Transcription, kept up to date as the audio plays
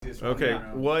obvious one. Okay,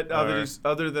 Yeah. what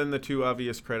other than the two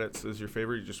obvious credits is your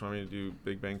favorite? You just want me to do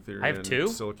Big Bang Theory I have and two?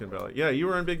 Silicon Valley? Yeah, you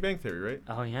were on Big Bang Theory, right?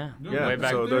 Oh yeah. Yeah, Way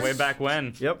back. so those- way back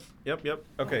when. Yep.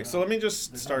 Okay, so let me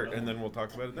just start, and then we'll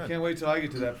talk about it then. Can't wait till I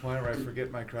get to that point where I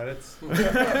forget my credits.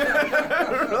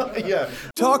 Yeah.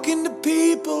 Talking to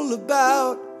people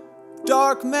about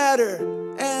dark matter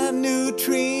and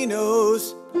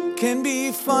neutrinos can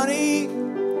be funny.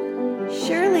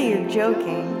 Surely you're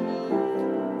joking.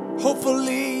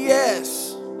 Hopefully,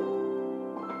 yes.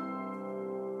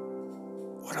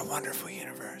 What a wonderful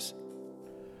universe.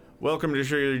 Welcome to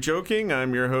Sure You're Joking.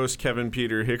 I'm your host, Kevin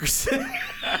Peter Hickerson.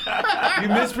 You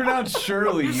mispronounced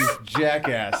Shirley, you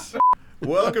jackass.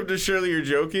 Welcome to Surely You're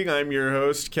Joking. I'm your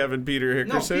host, Kevin Peter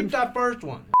No, Hickerson. keep that first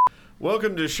one.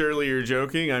 Welcome to Surely You're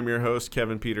Joking. I'm your host,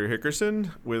 Kevin Peter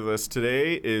Hickerson. With us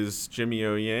today is Jimmy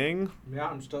O. Yang. Yeah,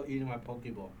 I'm still eating my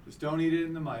Pokeball. Just don't eat it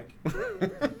in the mic.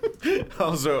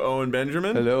 Also Owen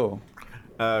Benjamin. Hello.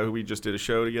 Who we just did a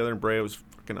show together, and Bray was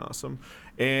fucking awesome.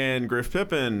 And Griff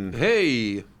Pippin.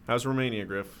 Hey. How's Romania,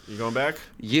 Griff? You going back?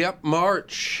 Yep,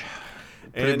 March.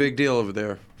 Pretty big deal over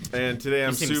there. And today I'm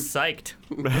You seem psyched.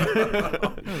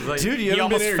 Like, Dude, you he haven't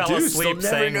almost been fell introduced. asleep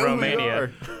They'll never saying know who you Romania.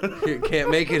 You can't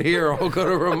make it here, I'll go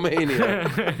to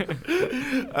Romania.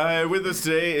 With us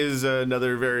today is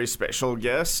another very special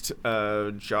guest,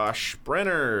 Josh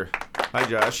Brener. Hi,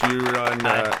 Josh. You're on.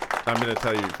 I'm going to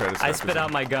tell you your credits. I spit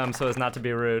out my gum so as not to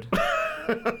be rude.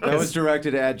 That was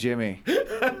directed at Jimmy.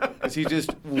 Because he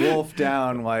just wolfed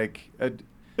down like a...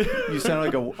 You sound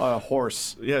like a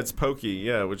horse. Yeah, it's pokey.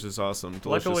 Yeah, which is awesome.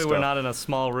 Delicious Luckily, stuff. we're not in a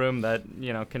small room that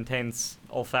contains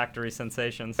olfactory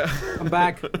sensations. I'm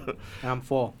back. And I'm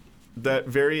full. That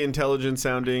very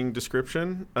intelligent-sounding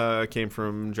description came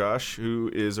from Josh,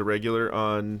 who is a regular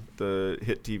on the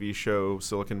hit TV show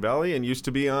Silicon Valley and used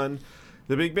to be on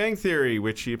The Big Bang Theory,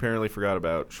 which he apparently forgot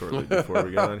about shortly before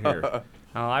we got on here.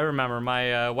 Oh, I remember.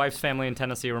 My wife's family in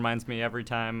Tennessee reminds me every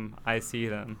time I see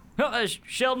them. Oh, does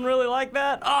Sheldon really like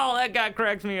that? Oh, that guy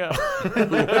cracks me up.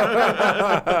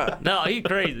 No, he's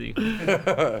crazy.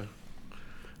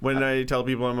 When I tell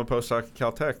people I'm a postdoc at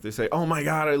Caltech, they say, "Oh my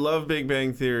God, I love Big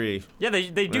Bang Theory." Yeah, they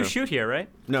do Yeah. shoot here, right?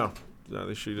 No,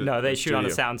 they shoot it. No, they in shoot on a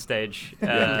studio. soundstage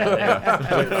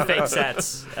with fake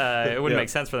sets. It wouldn't make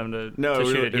sense for them to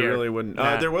shoot it here. It really wouldn't.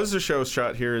 Nah. There was a show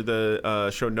shot here.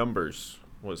 The show Numbers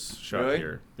was shot Really?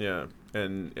 here. Yeah,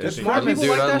 and I Just think- smart people Dude,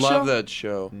 like I that love show? that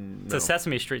show. It's a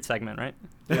Sesame Street segment, right?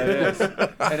 Yeah, it is.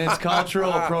 And it's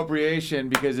cultural appropriation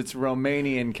because it's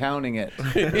Romanian counting it.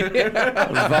 One,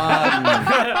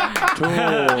 two,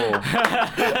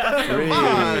 three.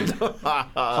 Ha,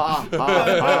 ha,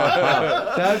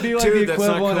 ha. That would be like Dude, the that's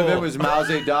not equivalent if cool. it was Mao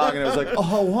Zedong and it was like,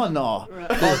 oh, one,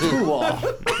 two.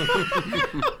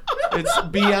 It's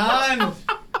beyond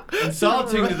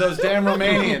insulting to those damn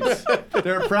Romanians.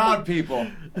 They're proud people.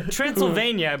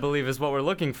 Transylvania, I believe, is what we're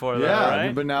looking for, though, Yeah,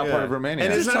 right? but now Yeah. part of Romania.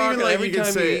 And it's Just not even talking, like every you can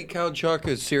time say- you eat Count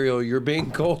Chocola's cereal, you're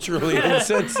being culturally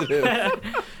insensitive.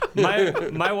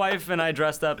 My wife and I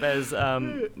dressed up as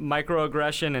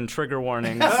microaggression and trigger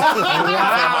warnings. That's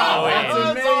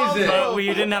amazing. But we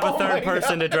didn't have a third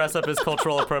person to dress up as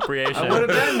cultural appropriation. I would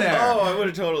have been there. Oh, I would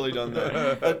have totally done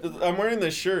that. I'm wearing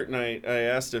this shirt, and I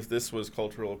asked if this was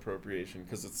cultural appropriation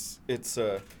because it's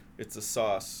a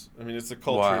sauce. I mean, it's a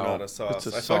culture, Wow. not a sauce.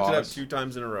 It's a I fucked it up sauce. 2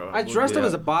 times in a row. I dressed up Yeah.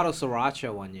 as a bottle of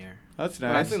sriracha one year. That's But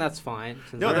I nice. think that's fine.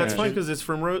 No, Very that's nice. fine because it's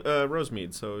from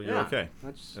Rosemead, so you're Yeah. okay.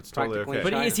 That's totally practically okay.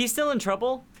 But China. is he still in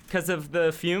trouble because of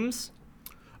the fumes?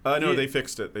 No, You- they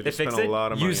fixed it. They They just fixed spent it a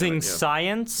lot of money using on it,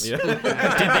 science. Yeah. Did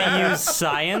they use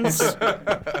science?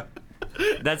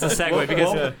 That's a segue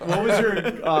because What was your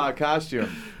costume?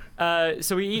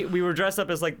 so we were dressed up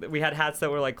as we had hats that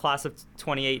were like class of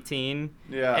 2018.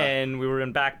 Yeah. And we were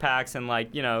in backpacks and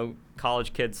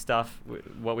college kids stuff.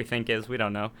 What we think is we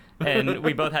don't know. And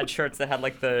we both had shirts that had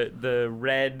the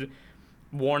red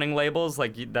warning labels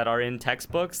that are in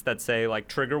textbooks that say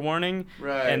trigger warning.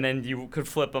 Right. And then you could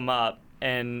flip them up.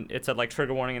 And it said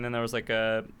trigger warning, and then there was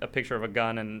a picture of a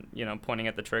gun and pointing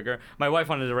at the trigger. My wife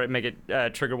wanted to make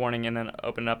it trigger warning and then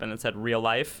open it up and it said real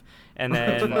life, and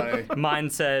then mine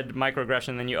said microaggression.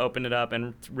 And then you open it up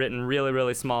and written really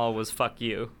really small was fuck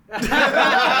you.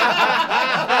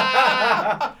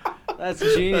 That's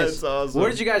genius. That's awesome. Where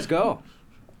did you guys go?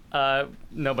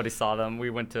 Nobody saw them. We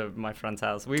went to my friend's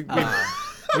house. We biked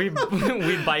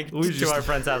to our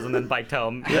friend's house and then biked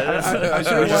home. I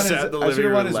should just sat have in the won his,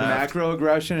 living room and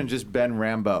macroaggression and just been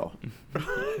Rambo.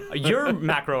 You're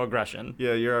macroaggression.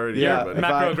 Yeah, you're already Yeah. there, buddy.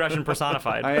 Macroaggression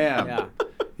personified. I am. Yeah.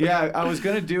 Yeah, I was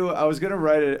gonna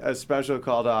write a special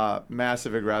called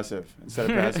Massive Aggressive instead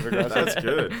of Passive Aggressive. That's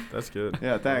good. That's good.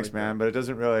 Yeah, thanks, man. But it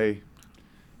doesn't really.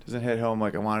 doesn't hit home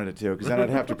like I wanted it to, because then I'd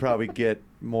have to probably get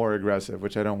more aggressive,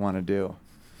 which I don't want to do.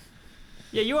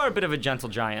 Yeah, you are a bit of a gentle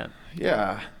giant.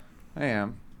 Yeah, I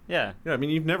am. Yeah. Yeah, I mean,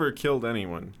 you've never killed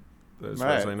anyone, as far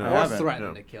as I Right. know. I Or haven't.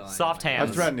 threatened to kill. Soft anyone. hands.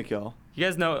 I've threatened to kill. You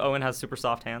guys know Owen has super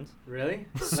soft hands? Really?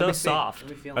 So Let me soft.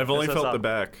 Let me feel I've it. only so felt soft. the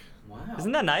back. Wow.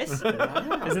 Isn't that nice?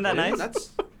 Wow. Isn't that nice? That's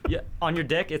Yeah, on your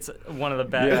dick, it's one of the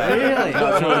best. Yeah. Really?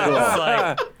 That's really cool. It's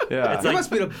like, Yeah. It's you like-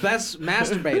 must be the best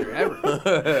masturbator ever.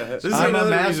 This is I'm a another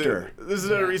master. Reason, this is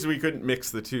another reason we couldn't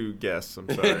mix the two guests. I'm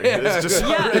sorry. It's just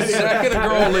The second a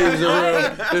girl leaves the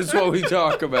room, this is what we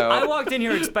talk I about. walked in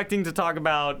here expecting to talk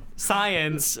about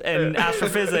science and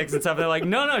astrophysics and stuff. They're like,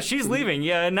 no, she's leaving.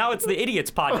 Yeah, now it's the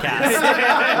Idiots podcast.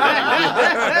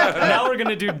 Now we're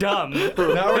gonna do dumb. Now we're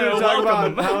going to talk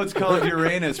Welcome. about how it's called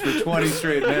Uranus for 20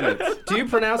 straight minutes. Do you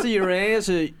pronounce it Uranus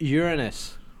or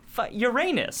Uranus?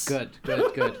 Uranus. Good.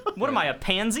 What am I, a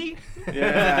pansy?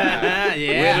 Yeah. We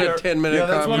had a 10-minute Yeah,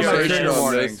 that's one of my conversation trigger on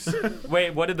warnings. this.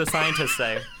 Wait, what did the scientist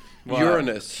say?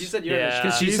 Uranus. She said Uranus, Uranus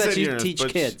because she She said said she'd Uranus, teach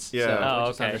but kids. yeah. So Oh,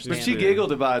 just okay. understand. But she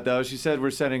giggled about it, though. She said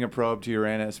we're sending a probe to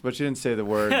Uranus, but she didn't say the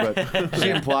word, but she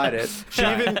implied it.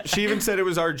 She even said it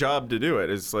was our job to do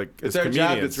it. It's like It's as our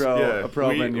job to comedians. throw Yeah, a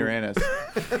probe we- in Uranus.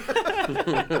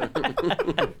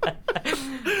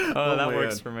 Oh, that man.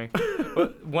 works for me.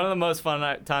 But one of the most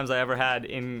fun times I ever had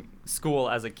in school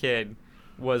as a kid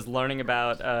was learning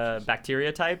about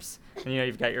bacteria types. And,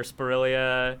 you've got your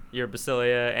Spirillea, your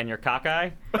Bacillia, and your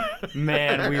cocci.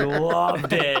 Man, we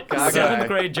loved it. Cocci. 7th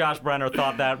grade Josh Brener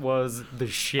thought that was the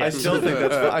shit. I still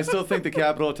think the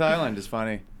capital of Thailand is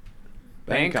funny.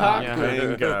 Bangkok? Yeah.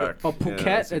 Bangkok. Oh, Yeah, Phuket.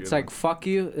 that's a It's good like one. fuck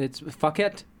you. It's fuck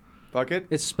it. Bucket?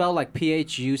 It's spelled like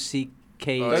Phuck.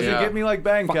 Doesn't yeah. get me like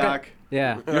Bangkok.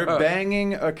 Yeah. You're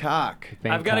banging a cock.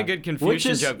 I've got a good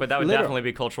Confucian is joke, but that would literal. definitely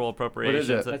be cultural appropriation. What is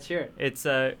it? So Let's hear it. It's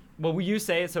well, will you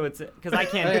say it so it's because I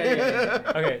can't.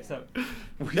 Yeah. Okay, so.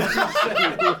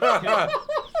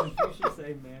 Confucius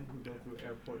say man who go through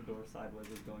airport door sideways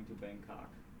is going to Bangkok.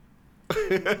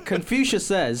 Confucius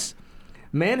says,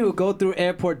 man who go through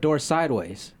airport door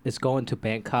sideways is going to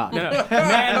Bangkok.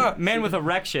 No, man with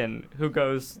erection who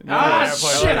goes. through Ah, airport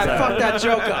shit, door I sideways. fucked that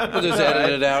joke up. We'll just edit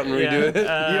it out and redo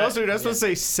it. You also, you're not supposed to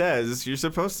say says. You're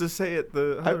supposed to say it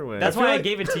the other way. That's why I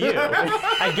gave it to you.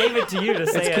 I gave it to you to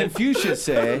say It's it. Confucius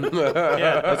say.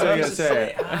 Yeah. That's how you gotta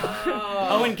say it.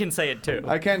 Owen can say it too.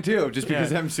 I can too, just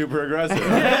because Yeah. I'm super aggressive.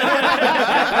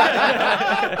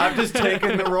 I'm just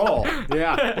taking the role.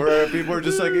 Yeah. Where people are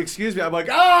just like, excuse me. I'm like,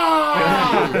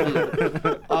 ah!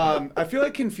 I feel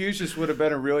like Confucius would have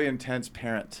been a really intense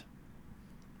parent.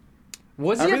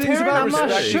 Was he a Everything's parent? about I'm not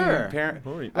respecting sure. parent.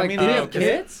 Point. I mean, did he have his-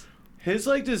 kids? His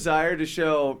like desire to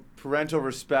show parental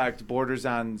respect borders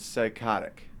on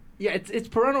psychotic. Yeah, it's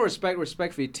parental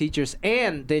respect for your teachers,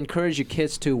 and they encourage your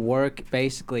kids to work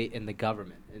basically in the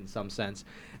government in some sense.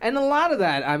 And a lot of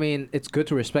that, I mean, it's good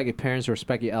to respect your parents,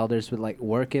 respect your elders, but like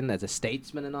working as a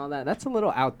statesman and all that, that's a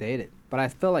little outdated. But I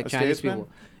feel like A Chinese statesman?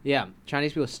 people,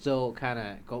 Chinese people still kind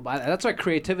of go by that. That's why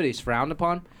creativity is frowned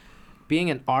upon.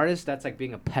 Being an artist, that's like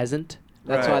being a peasant.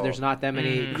 That's why Right. there's not that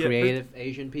many Mm. creative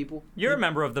Asian people. You're a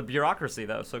member of the bureaucracy,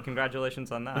 though, so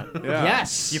congratulations on that. Yeah.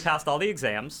 Yes. You passed all the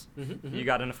exams. Mhm. You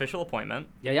got an official appointment.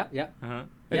 Yeah. Uh-huh. And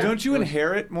Yeah. don't you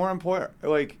inherit more important?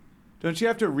 Like, don't you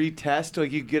have to retest?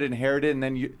 Like, you get inherited, and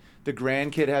then the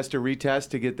grandkid has to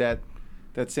retest to get that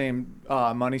same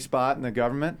money spot in the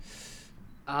government.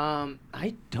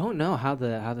 I don't know how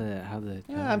the.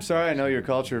 Yeah, I'm sorry, I know your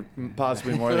culture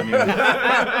possibly more than you.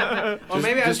 Or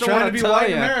maybe I just don't trying want to be tell white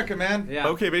you. America, man. Yeah.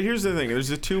 Okay, but here's the thing. There's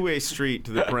a two-way street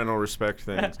to the parental respect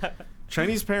thing.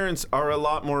 Chinese parents are a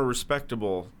lot more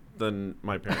respectable than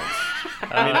my parents.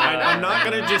 I mean, I'm not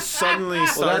going to just suddenly Well,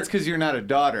 start... that's because you're not a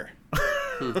daughter.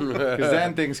 Because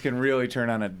then things can really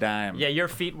turn on a dime. Yeah, your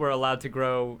feet were allowed to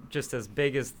grow just as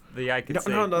big as the eye could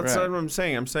see. No, that's Right. not what I'm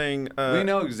saying. I'm saying... We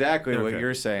know exactly what okay.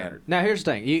 you're saying. Now here's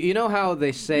the thing. You know how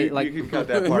they say You like can cut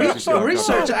that part. if you feel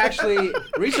research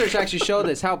actually showed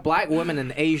this how black women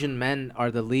and Asian men are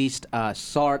the least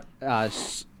sought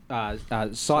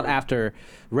after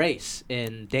race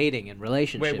in dating and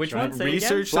relationships. Wait, which right? one? Say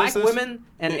Research again? Black says this? women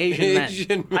and Asian men.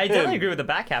 Asian I men. definitely agree with the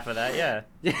back half of that. Yeah.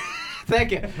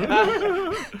 Thank you.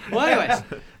 Well, anyways,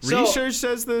 so Research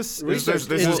says this? Research-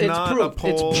 This it's- is it's not proof. a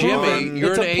poll. It's Jimmy, on-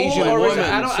 you're It's an a poll Asian or is it-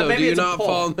 woman, I don't- so maybe do you it's a not poll.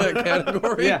 fall in that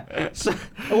category? yeah. So,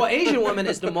 well, Asian woman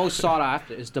is the most sought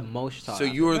after. Is the most sought So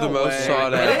after. you are the No most way.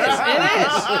 sought It is. after. It is.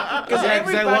 Because Yeah,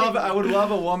 'cause I everybody. would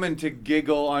love a woman to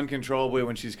giggle uncontrollably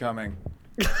when she's coming.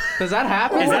 Does that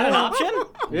happen? Is that an option?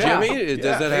 Yeah. Jimmy,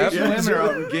 does that happen? Asian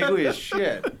women are giggly as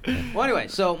shit. Well, anyway,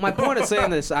 so my point of saying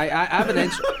this, I have an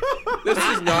This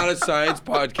is not a science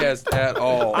podcast at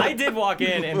all. I did walk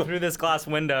in and through this glass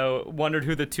window wondered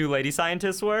who the two lady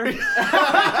scientists were. And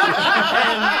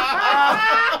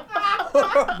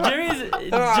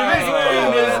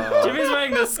Jimmy's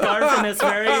wearing this scarf and this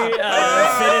very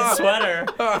fitted sweater.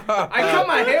 I cut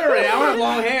my hair already. I don't have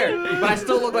long hair, but I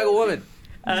still look like a woman.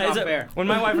 Not fair. When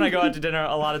my wife and I go out to dinner,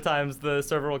 a lot of times the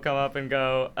server will come up and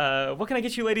go, what can I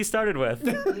get you ladies started with?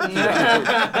 And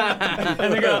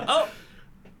they go,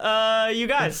 you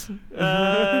guys,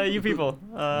 you people,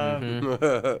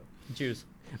 Jews.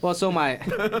 Well, so my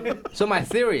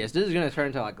theory is, this is gonna turn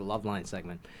into like a love line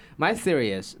segment. My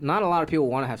theory is, not a lot of people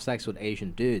want to have sex with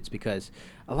Asian dudes because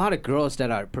a lot of girls that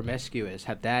are promiscuous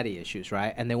have daddy issues,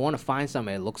 right? And they want to find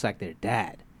somebody that looks like their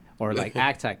dad or like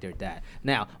acts like their dad.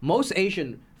 Now, most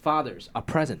Asian fathers are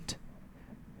present.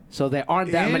 So there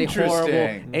aren't that many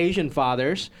horrible Asian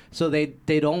fathers. So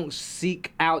they don't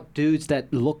seek out dudes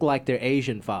that look like their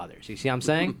Asian fathers. You see what I'm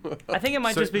saying? I think it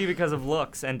might just be because of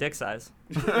looks and dick size.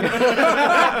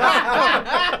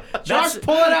 Josh,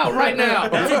 pull it out right now.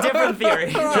 That's a different theory.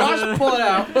 Josh, pull it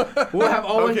out. We'll have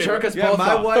Owen jerk us both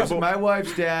off. My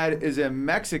wife's dad is a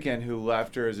Mexican who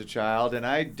left her as a child, and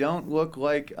I don't look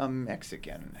like a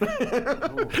Mexican.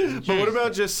 But what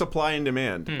about just supply and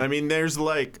demand? I mean, there's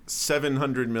like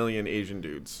 700 million Asian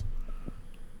dudes.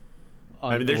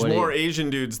 I mean, there's more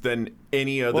Asian dudes than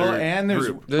any other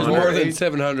group. There's more than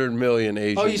 700 million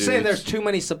Asian dudes. Oh, you're saying there's too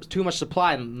much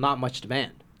supply and not much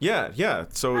demand? Yeah.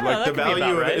 So like the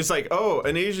value of it is like, oh,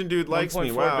 an Asian dude likes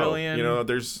me. Wow. Billion. You know,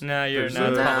 there's no, it's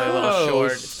probably a little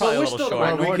short. It's probably a little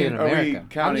short. Minority in America. Are we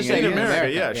counting in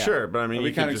America? Yeah, sure. But I mean, are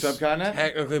we counting subcontinent?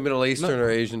 Technically, Middle Eastern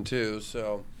or Asian too.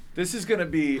 So this is gonna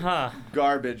be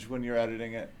garbage when you're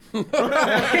editing it. He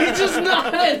just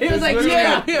nodded. He was like,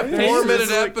 yeah.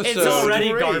 4-minute episode. It's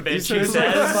already garbage, he says.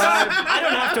 I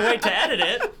don't have to wait to edit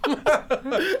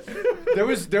it. There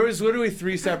was literally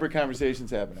 3 separate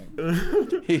conversations happening.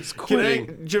 He's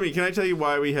quitting. Jimmy, can I tell you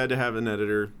why we had to have an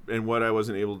editor and what I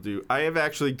wasn't able to do? I have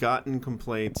actually gotten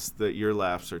complaints that your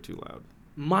laughs are too loud.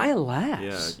 My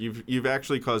laughs? Yeah, you've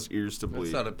actually caused ears to bleed.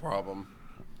 That's not a problem.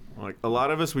 Like a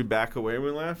lot of us, we back away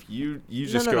when we laugh. You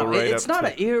just go right up. It's not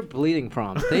an ear bleeding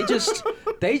problem. They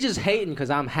just hating because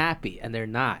I'm happy and they're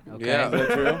not. Okay, yeah, is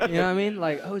that true? You know what I mean?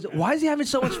 Like, why is he having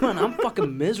so much fun? I'm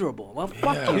fucking miserable. Well,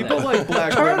 fuck you. People then. like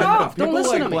black Turn women. it off. Don't People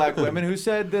listen like to me. black women. Who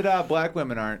said that black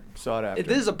women aren't sought after?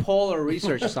 This is a polar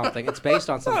research or something. It's based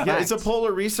on some facts. Yeah, it's a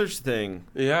polar research thing.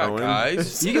 Yeah, Owen.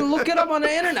 guys. You can look it up on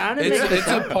the internet. It's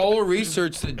a polar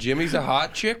research that Jimmy's a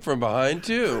hot chick from behind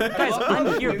too. Guys,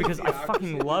 I'm here because I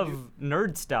fucking love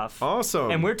nerd stuff.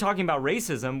 Awesome. And we're talking about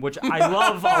racism, which I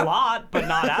love a lot, but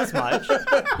not as much.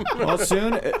 Well,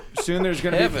 soon there's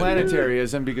going to be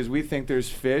planetarism because we think there's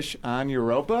fish on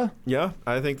Europa. Yeah,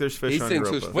 I think there's fish on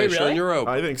Europa. There's fish on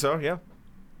Europa. I think so, yeah.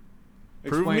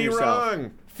 Explain Prove me yourself.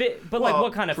 wrong. But like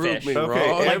what kind of prove fish? me Okay,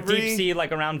 wrong. Like deep sea,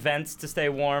 like around vents to stay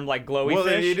warm, like glowy Well,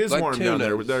 fish? it is Like warm down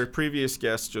there. tunas. Our previous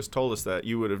guest just told us that.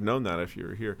 You would have known that if you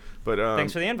were here. But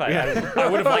Thanks for the invite. I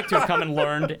would have liked to have come and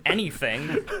learned anything.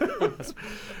 You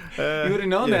would have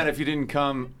known that if you didn't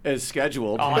come as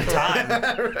scheduled. On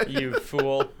time, you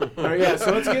fool. All right, yeah,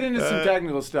 so let's get into some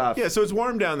technical stuff. Yeah, so it's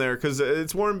warm down there because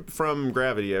it's warm from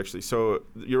gravity, actually. So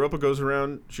Europa goes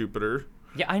around Jupiter.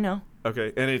 Yeah, I know.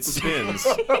 Okay, and it spins.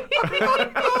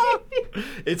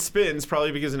 It spins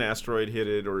probably because an asteroid hit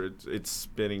it, or it's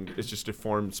spinning. It's just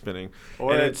deformed spinning.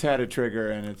 Or and it's had a trigger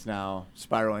and it's now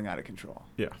spiraling out of control.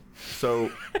 Yeah.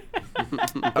 So,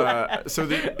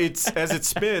 it's as it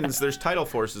spins, there's tidal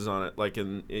forces on it, like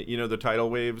in the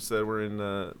tidal waves that were in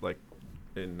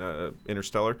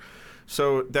Interstellar.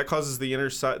 So that causes the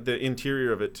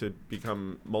interior of it to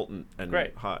become molten and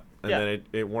hot, and then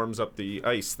it warms up the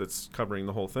ice that's covering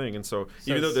the whole thing. And so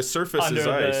even though the surface is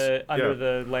ice, under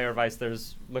the layer of ice,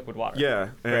 there's liquid water.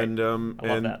 Yeah, Great. and I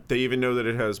love that. they even know that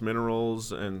it has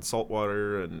minerals and salt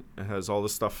water, and it has all the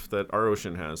stuff that our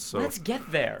ocean has. So Let's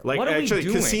get there. like what are actually, we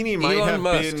doing? Cassini might Elon have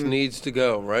Musk been. needs to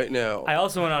go right now. I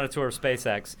also went on a tour of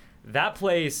SpaceX. That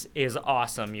place is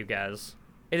awesome, you guys.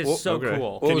 It is so okay.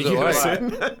 cool. What was it us like? in?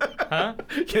 Huh?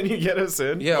 Can you get us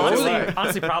in? Yeah, what was Honestly, it?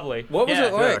 honestly, probably. What was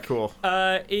it like? Yeah, cool.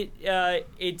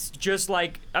 It's just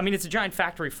like, I mean, it's a giant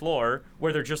factory floor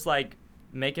where they're just like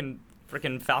making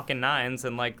freaking Falcon 9s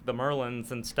and like the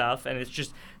Merlins and stuff, and it's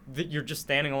just you're just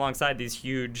standing alongside these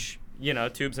huge,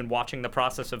 tubes and watching the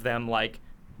process of them like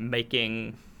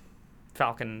making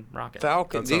Falcon rockets.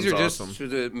 Falcon. That These are sounds just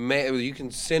awesome. you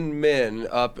can send men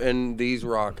up in these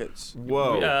rockets.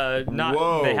 Whoa.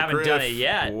 Whoa, they haven't done Griff, it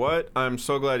yet. What? I'm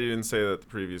so glad you didn't say that the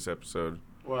previous episode.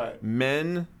 What?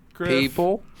 Men, Griff?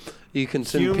 People. You can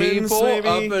send Humans, people maybe?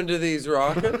 up into these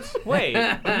rockets. Wait,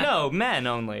 no, men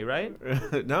only, right?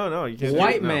 No, you can't.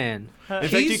 White do it, no. man. In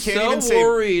fact, you He's can't so even say.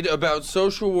 worried about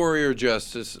social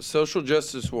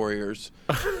justice warriors.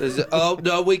 Oh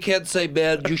no, we can't say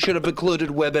men. You should have included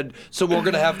women, so we're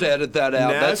gonna have to edit that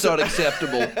out. That's NASA not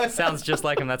acceptable. Sounds just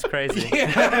like him. That's crazy.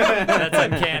 That's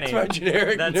uncanny. It's my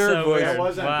generic That's nerd so voice. weird. That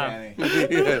was Wow.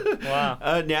 uncanny. Wow.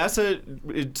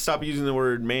 NASA stopped using the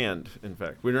word manned. In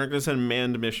fact, we're not going to send a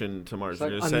manned mission to Mars. It's We're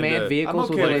like going to send unmanned a, vehicles. I'm what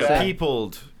okay do with they that. say?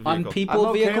 peopled vehicle. I'm Unpeopled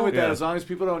okay vehicle. with that Yeah. as long as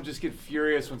people don't just get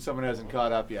furious when someone hasn't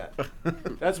caught up yet.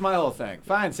 That's my whole thing.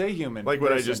 Fine, say human. Like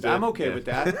what I person. just did. I'm okay Yeah. with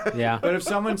that. Yeah. But if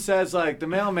someone says like the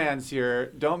mailman's here,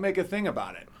 don't make a thing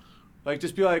about it. Like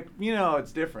just be like,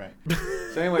 it's different.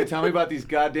 So anyway, tell me about these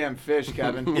goddamn fish,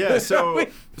 Kevin. Yeah, so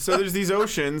there's these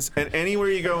oceans, and anywhere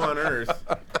you go on Earth,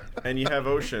 and you have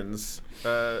oceans,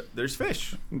 there's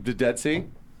fish. The Dead Sea.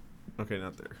 Okay,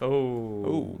 not there.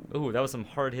 Oh. Ooh, that was some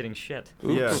hard-hitting shit.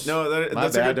 Yeah, no, My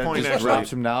that's bad. a good point. Just drop Actually,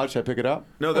 some knowledge. Should I pick it up?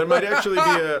 no, there might actually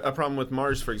be a problem with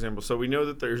Mars, for example. So we know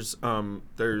that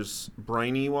there's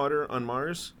briny water on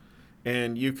Mars,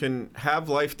 and you can have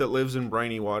life that lives in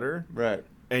briny water. Right.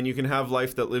 And you can have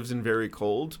life that lives in very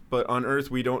cold, but on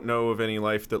Earth we don't know of any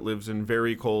life that lives in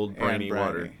very cold, briny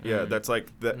water. Yeah, that's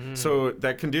like that. So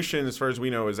that condition, as far as we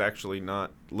know, is actually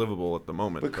not livable at the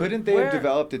moment. But couldn't they have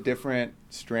developed a different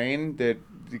strain that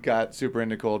got super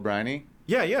into cold briny?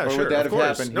 Yeah, Or sure. would that of have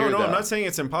course. happened No, here, I'm though? not saying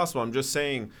it's impossible. I'm just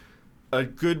saying a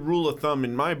good rule of thumb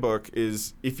in my book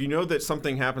is if you know that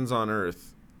something happens on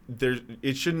Earth,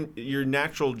 your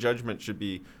natural judgment should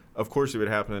be, of course it would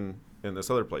happen in this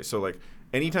other place. So like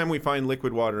anytime we find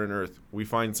liquid water on Earth, we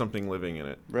find something living in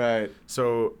it. Right.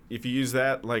 So if you use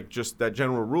that, like just that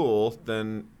general rule,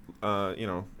 then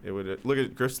it would look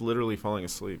at Griff's literally falling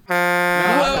asleep.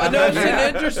 Well, no,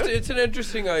 it's an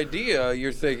interesting idea.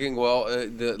 You're thinking, well,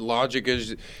 the logic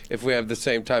is if we have the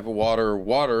same type of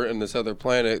water in this other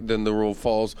planet, then the rule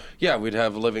falls. Yeah, we'd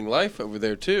have living life over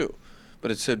there too,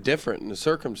 but it's so different, and the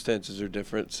circumstances are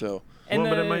different. So. And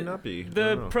Well, but it might not be. I The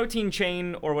don't know. protein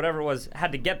chain or whatever it was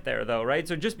had to get there though, right?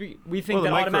 So we think Well, the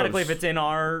that automatically microbes. if it's in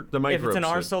our The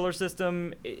microbes. solar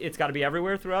system, it's got to be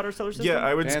everywhere throughout our solar system. Yeah,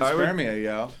 I would. Panspermia,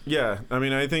 yo. Yeah, I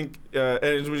mean, I think, and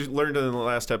as we learned in the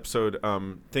last episode,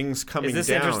 things coming Is this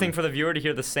down. interesting for the viewer to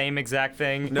hear the same exact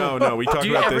thing? No, we talk Do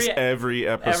you- about every- this every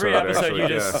episode. Every episode actually, you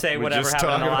just yeah. say We whatever just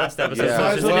happened in talk the about- last episode. Yeah. So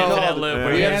it's just an Well, infinite loop. yeah.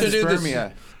 where We you have to do this.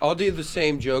 Panspermia. I'll do the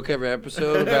same joke every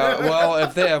episode about, well,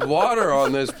 if they have water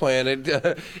on this planet,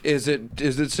 is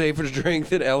it safer to drink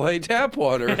than LA tap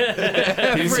water?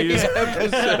 Every episode.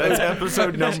 That's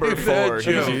episode number 4. He's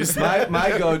joke. used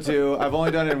My go-to, I've only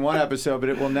done it in one episode, but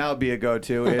it will now be a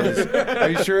go-to, is, are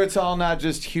you sure it's all not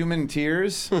just human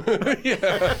tears?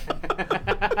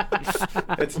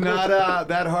 It's not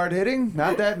that hard-hitting,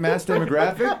 not that mass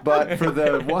demographic, but for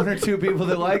the 1 or 2 people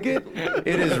that like it,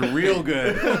 it is real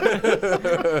good.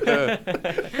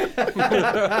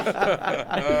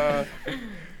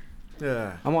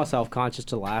 Yeah. I'm all self-conscious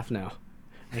to laugh now.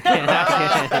 I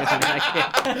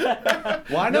can't.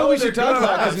 Well, I know we should talk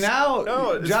about because now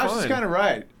No, it's Josh is fine. kind of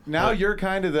right. Now you're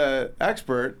kind of the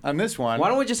expert on this one. Why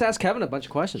don't we just ask Kevin a bunch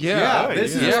of questions? Yeah, Right,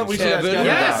 this is yeah. what we should ask Kevin. Kevin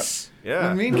Yes. about. Yeah.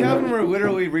 When me and Kevin were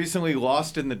literally recently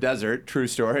lost in the desert, true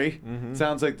story. Mm-hmm.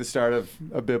 Sounds like the start of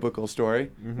a biblical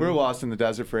story. We were lost in the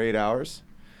desert for 8 hours.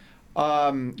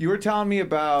 You were telling me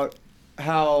about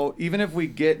how even if we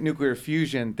get nuclear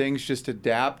fusion, things just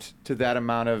adapt to that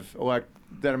amount of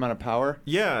power.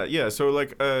 Yeah. So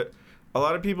like a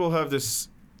lot of people have this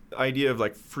idea of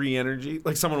like free energy.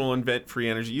 Like someone will invent free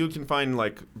energy. You can find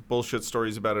like bullshit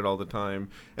stories about it all the time.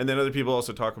 And then other people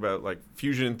also talk about like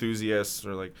fusion enthusiasts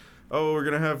or like, oh, we're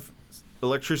gonna have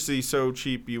electricity so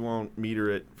cheap you won't meter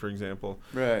it, for example.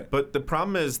 Right. But the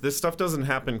problem is this stuff doesn't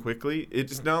happen quickly.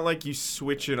 It's not like you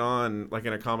switch it on like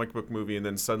in a comic book movie and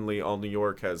then suddenly all New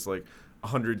York has like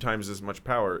 100 times as much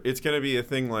power. It's gonna be a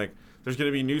thing like there's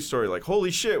gonna be a news story like,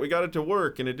 holy shit, we got it to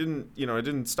work and it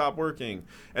didn't stop working.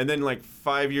 And then like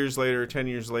 5 years later, 10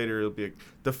 years later, it'll be like,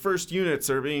 the first units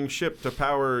are being shipped to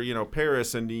power,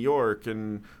 Paris and New York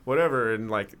and whatever, and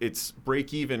like it's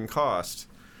break even cost.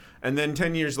 And then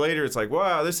 10 years later, it's like,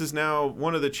 wow, this is now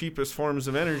one of the cheapest forms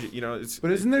of energy.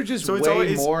 But isn't there just So it's way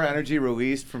always- more energy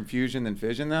released from fusion than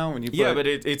fission, though? When you Yeah, put- but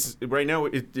it's right now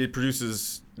it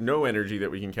produces no energy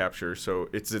that we can capture, so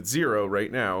it's at 0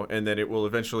 right now, and then it will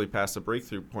eventually pass a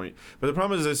breakthrough point. But the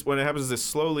problem is this: when it happens this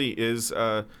slowly, is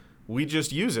we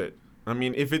just use it. I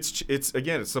mean, if it's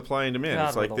again, it's supply and demand. God,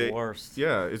 it's we're like the worst.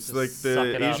 Yeah, it's Just like suck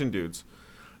the it up. Asian dudes.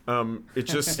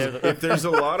 It's just if there's a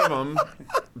lot of them,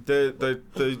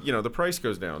 the price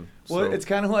goes down. Well, So- it's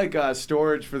kind of like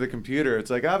storage for the computer. It's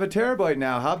like, I have a terabyte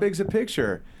now. How big's a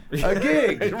picture? A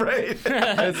gig. right.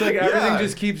 It's like everything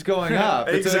just keeps going up.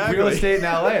 It's like real Exactly. estate in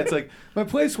LA. It's like, my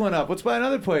place went up. Let's buy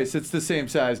another place. It's the same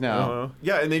size now.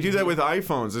 Yeah, and they do that with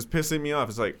iPhones. It's pissing me off.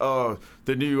 It's like, oh,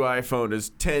 the new iPhone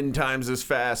is 10 times as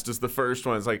fast as the first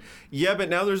one. It's like, yeah, but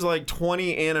now there's like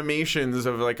 20 animations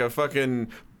of like a fucking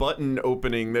button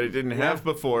opening that it didn't have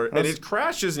before, and it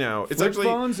crashes now. It's Flip actually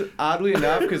phones, oddly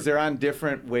enough, because they're on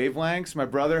different wavelengths. My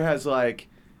brother has like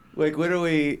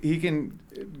literally, he can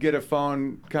get a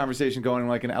phone conversation going in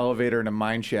like an elevator in a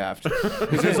mine shaft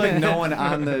because there's like no one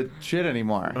on the shit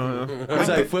anymore. It's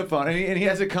like flip phone, and he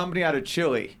has a company out of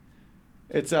Chile.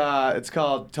 It's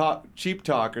called Cheap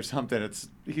Talk or something.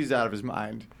 He's out of his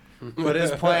mind, but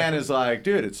his plan is like,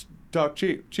 dude, it's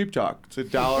cheap talk. It's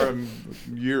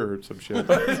 $1 a year or some shit.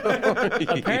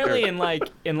 Apparently, in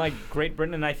Great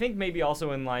Britain, and I think maybe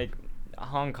also in like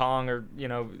Hong Kong or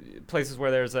places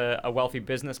where there's a wealthy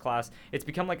business class, it's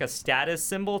become like a status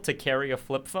symbol to carry a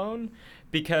flip phone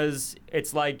because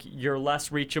it's like you're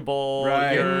less reachable.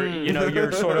 Right.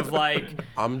 You're sort of like.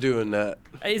 I'm doing that.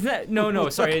 Isn't that no?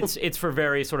 Sorry, it's for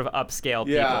very sort of upscale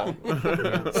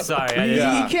people. Sorry,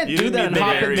 Yeah. You can't You do didn't that need and the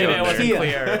hop maybe into I wasn't Kia.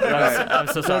 clear. I'm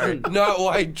so sorry. Not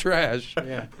white trash.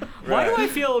 Yeah. Why do I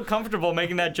feel comfortable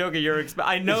making that joke at your expense?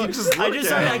 I know.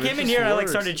 I came in here and I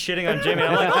started shitting on Jimmy.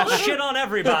 I'm like, I'll shit on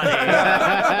everybody.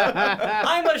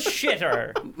 I'm a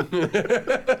shitter.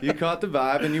 You caught the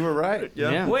vibe, and you were right.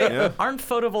 Yeah. Wait, Yeah. aren't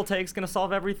photovoltaics gonna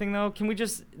solve everything though? Can we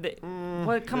just?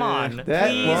 What? Come on, please.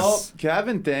 Well,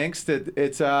 Kevin thinks that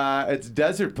it's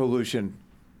desert pollution.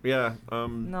 Yeah.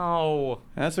 No.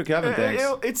 That's what Kevin thinks.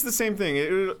 It's the same thing.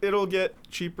 It'll get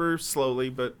cheaper slowly,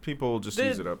 but people will just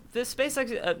use it up. The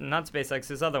SpaceX, not SpaceX,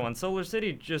 this other one, Solar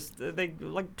City, they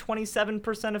like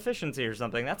 27% efficiency or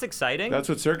something. That's exciting. That's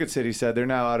what Circuit City said. They're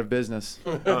now out of business.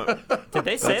 Did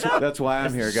they say that? That's why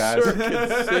I'm here, guys.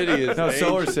 Circuit City is No,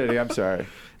 Solar City. I'm sorry.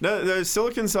 No, the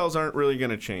silicon cells aren't really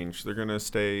going to change. They're going to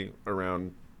stay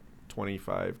around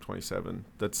 25, 27.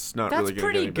 That's not That's really going to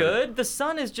pretty get any better. good. The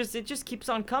sun is it just keeps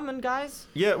on coming, guys.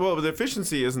 Yeah, well, the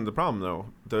efficiency isn't the problem though.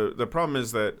 The problem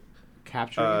is that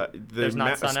Capture. There's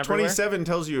not sun everywhere? 27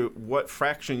 tells you what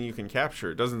fraction you can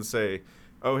capture. It doesn't say,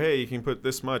 oh, hey, you can put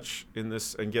this much in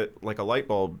this and get like a light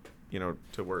bulb,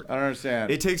 to work. I don't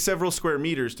understand. It takes several square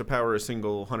meters to power a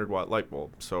single 100-watt light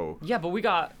bulb. So Yeah, but we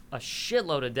got a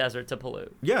shitload of desert to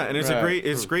pollute. yeah, and it's Right.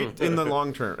 it's great in the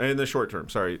long term, in the short term.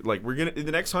 Sorry, like in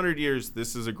the next 100 years,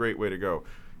 this is a great way to go.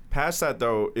 Past that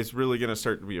though, it's really going to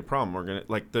start to be a problem. We're going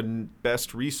to the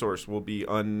best resource will be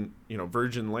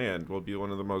virgin land will be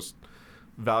one of the most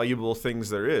valuable things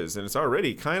there is, and it's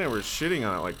already we're shitting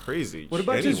on it like crazy. What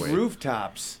about just anyway.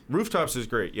 rooftops? Rooftops is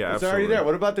great. Yeah, It's absolutely. already there.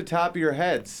 What about the top of your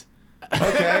heads?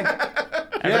 Okay.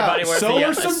 Everybody wears solar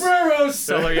the sombreros.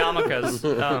 solar yarmulkes.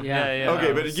 Oh, yeah.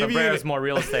 Okay, but to give you sombreros, more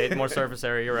real estate, more surface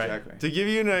area. You're right. Exactly. To give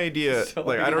you an idea,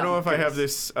 Solar I don't know if I have yarmulkes.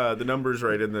 this the numbers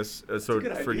right in this, so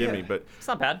good forgive idea. me, but It's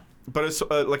not bad.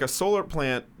 like a solar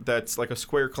plant that's like a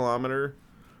square kilometer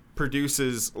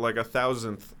produces like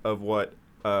 1,000th of what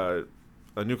a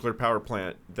nuclear power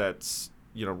plant that's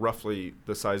roughly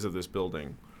the size of this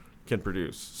building can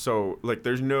produce. So like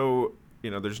there's no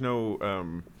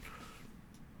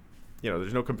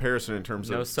comparison in terms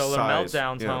No of solar size.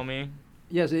 meltdowns, Yeah. homie.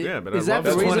 Yes. Yeah, but is I that love the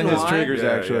That's one reason of his why? triggers, Yeah,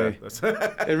 actually.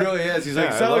 that's- It really is. He's like,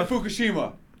 Yeah, I sound like love-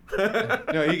 Fukushima.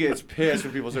 He gets pissed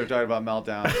when people start talking about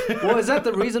meltdowns. Well, is that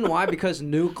the reason why? Because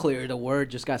nuclear, the word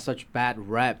just got such bad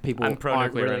rep. People I'm aren't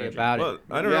pro-nuclear really energy. about Well, it.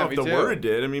 I don't Yeah, know me if the too. word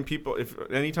did. I mean, people. If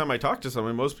anytime I talk to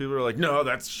someone, most people are like, "No,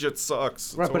 that shit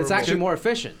sucks." Right, but it's horrible." actually more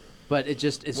efficient. But it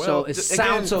just it Again,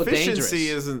 sounds so dangerous. efficiency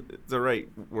isn't the right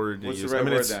word to What's the use. right I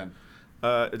mean, word it's,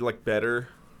 then? like better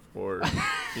or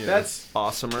That's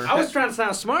awesomer. I was trying to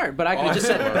sound smart, but I could have just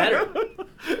said better.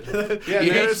 yeah.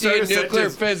 You gotta start PhD a in nuclear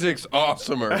sentence. physics,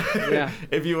 awesomer. Yeah.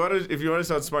 If you want to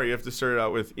sound smart, you have to start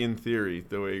out with "in theory,"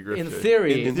 the way Griff In did.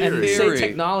 theory, In and theory. say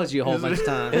technology a whole bunch of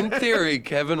time. In theory,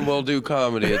 Kevin will do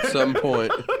comedy at some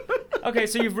point. Okay,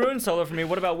 so you've ruined solar for me.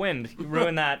 What about wind? You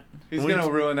ruined that. He's going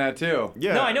to ruin that, too.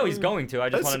 Yeah. No, I know he's going to. I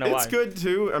just want to know why. It's good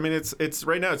too. I mean, it's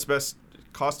right now it's best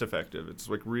cost effective. It's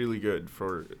like really good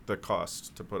for the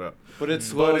cost to put up. But it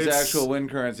slows it's- actual wind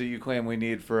currents that you claim we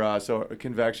need for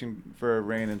convection for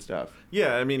rain and stuff.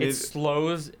 Yeah, I mean, It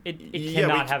slows. It Yeah,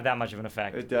 cannot we- have that much of an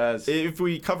effect. It does. if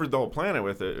we covered the whole planet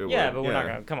with it, Yeah, would. but we're not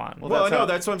gonna. Come on. Well, that's no, how-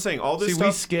 that's what I'm saying. All this See, stuff.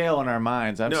 we scale in our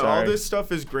minds. I'm no, sorry. all this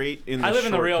stuff is great in the I live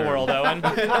in the short real term. world, Owen.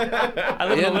 I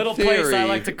live in a In little place I theory.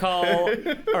 like to call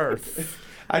Earth.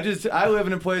 I live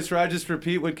in a place where I just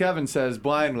repeat what Kevin says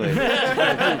blindly.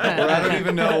 Where I don't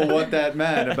even know what that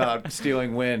meant about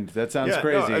stealing wind. That sounds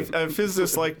crazy. No,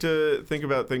 physicists like to think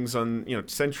about things on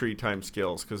century time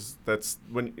scales because that's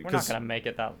when. We're not gonna make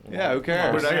it that long. Yeah, who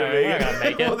cares? We're not gonna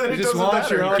make it. Well, then You it just doesn't launch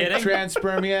matter. your Are own you kidding?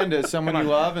 transpermia into someone you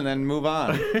love and then move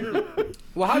on.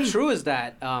 Well, how true is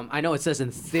that? I know it says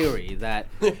in theory that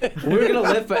we're gonna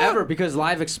live forever because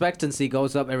life expectancy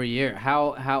goes up every year.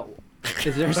 How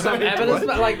is there some evidence?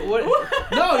 Like what?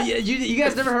 No, you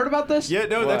guys never heard about this? Yeah,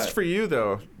 no, that's What? for you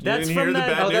though. You That's didn't hear from the that-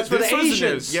 bad oh, news. that's for This the was the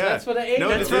Asians. news. Yeah. That's for the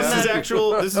No, Asians. this is that-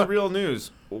 actual. This is real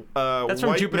news. That's from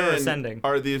White Jupiter men Ascending.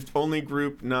 are the only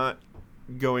group not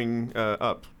going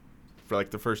up for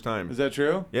like the first time. Is that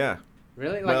true? Yeah.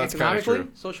 Really? Well, Like that's kinda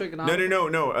economically, true.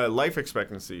 socioeconomically? No. Life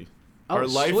expectancy. Oh, Our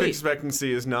life sweet.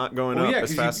 expectancy is not going Well, up yeah,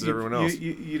 as 'cause fast as everyone else.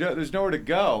 You don't, there's nowhere to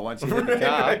go once you hit the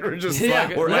top. We're just Yeah.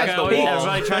 like, we're Like at the always, wall.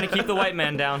 Everybody trying to keep the white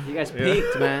man down. You guys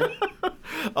peaked, man.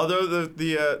 Although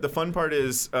the fun part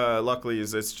is, luckily,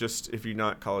 is it's just if you're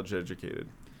not college educated.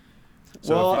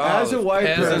 So Well, as a white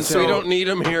peasants, person, we don't need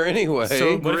them here anyway.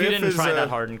 So- What if you Griff didn't is, try that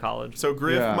hard in college? So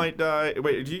Griff Yeah. might die.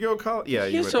 Wait, did you go to college? Yeah,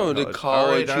 you Yes, went I went to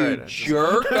college, All you right.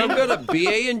 jerk. I've got a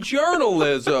BA in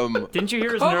journalism. Didn't you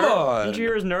hear his Come nerd? on. Didn't you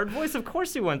hear his nerd voice? Of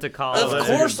course he went to college. Of that's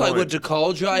a course good I point. went to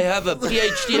college. I have a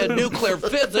PhD in nuclear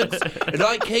physics, and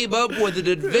I came up with an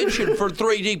invention for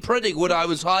 3D printing when I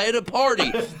was high at a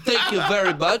party. Thank you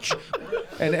very much.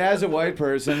 and as a white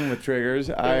person with triggers,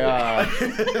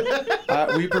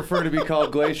 we prefer to be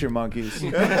called glacier monkeys.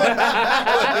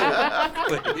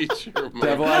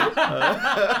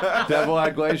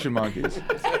 Devil-eyed glacier monkeys.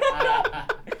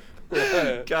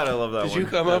 God, I love that Did one. you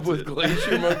come up with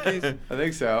glacier monkeys? I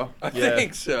think so. I Yeah.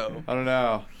 think so. I don't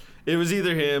know. It was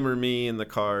either him or me in the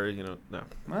car. No.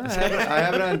 Well, I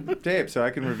have it on tape, so I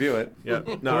can review it. Yeah. No,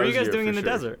 What were it you was guys you doing for in the sure.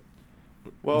 desert?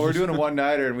 Well, we're doing a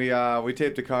one-nighter, and we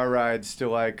taped the car rides to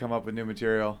like come up with new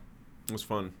material. It was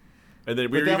fun. And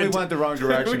then But then we went the wrong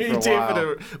direction for a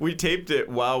while. We taped it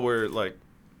while we're like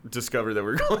discovered that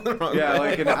we're going the wrong Yeah,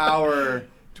 way. like an hour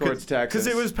towards Texas. Because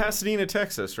it was Pasadena,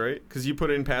 Texas, right? Because you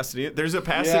put in Pasadena. There's a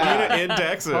Pasadena in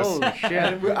Texas. Holy shit.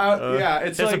 Yeah,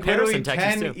 it's There's a like Patterson, literally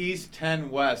Texas, 10 too. east, 10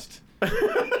 west.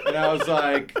 And I was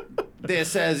like, this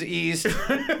says east,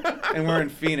 and we're in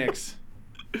Phoenix.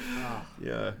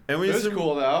 Yeah. And we It had was some,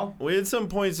 cool, though. We had some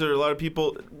points where a lot of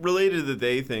people related to the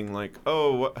they thing, like,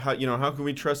 oh, how can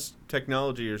we trust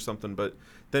technology or something? But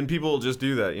then people will just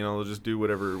do that. They'll just do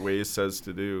whatever Waze says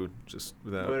to do, just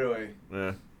without. Literally.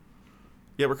 Yeah.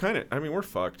 Yeah, we're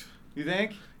fucked. You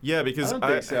think? Yeah, because I don't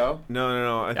think so.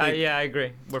 No. I think. Yeah, I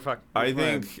agree. We're fucked. I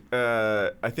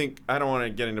think I don't want to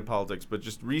get into politics, but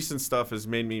just recent stuff has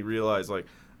made me realize like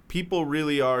people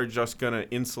really are just gonna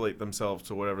insulate themselves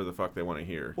to whatever the fuck they want to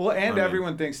hear. Well, and I mean,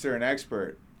 everyone thinks they're an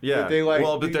expert. Yeah. But they like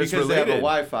Well, but that's because they have a related.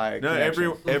 Wi-Fi No,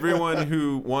 connection. everyone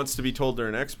who wants to be told they're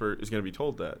an expert is going to be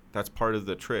told that. That's part of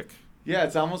the trick. Yeah,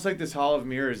 it's almost like this hall of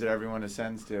mirrors that everyone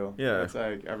ascends to. Yeah. It's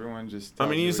like everyone just. I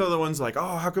mean, you tells saw the ones like,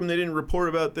 oh, how come they didn't report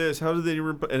about this? How did they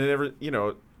report? And it never,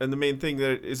 and the main thing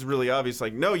that is really obvious,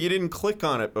 like, no, you didn't click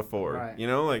on it before. Right.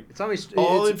 Like It's always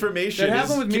all it's, information. That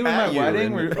happened is with me with at my you wedding,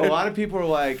 and- where a lot of people were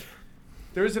like,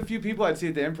 there was a few people I'd see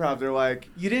at the improv, they're like,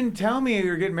 you didn't tell me you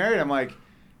were getting married. I'm like,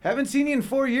 haven't seen you in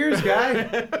 4 years, guy.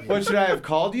 What should I have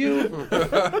called you?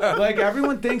 Like,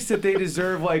 everyone thinks that they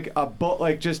deserve like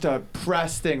just a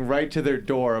press thing right to their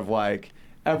door of like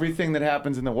everything that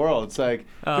happens in the world. It's like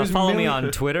there's Follow me million-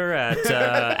 on Twitter at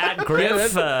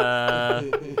Griff.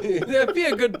 That'd be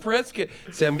a good press kit.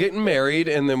 Say I'm getting married,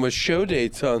 and then with show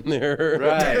dates on there.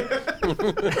 Right.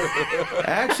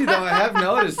 Actually, though, I have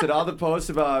noticed that all the posts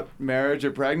about marriage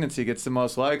or pregnancy gets the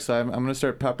most likes. So I'm going to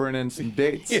start peppering in some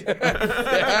dates,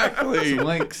 Exactly. some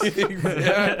links.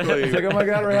 Exactly. It's like, oh my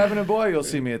God, we're having a boy. You'll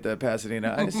see me at the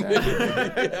Pasadena Ice Center.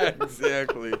 Yeah,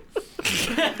 exactly.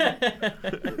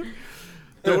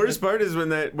 The worst part is when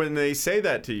they say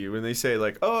that to you, when they say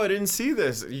like, "Oh, I didn't see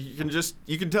this,"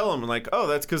 you can tell them like, "Oh,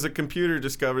 that's because the computer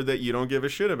discovered that you don't give a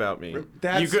shit about me." You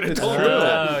could have it's told true. them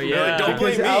that. Oh, You're yeah. like, don't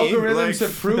Because blame me. algorithms Like-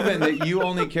 have proven that you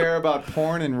only care about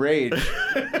porn and rage.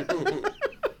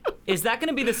 Is that going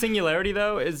to be the singularity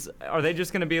though? Are they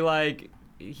just going to be like,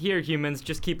 here humans,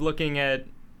 just keep looking at,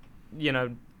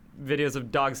 videos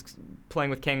of dogs playing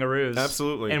with kangaroos.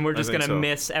 Absolutely. And we're I just think going to so.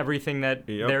 miss everything that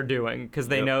Yep. they're doing because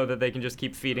they Yep. know that they can just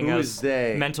keep feeding Who us is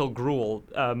they? mental gruel.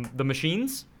 The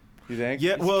machines, You think?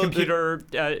 Yeah, well, computer.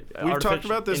 we've talked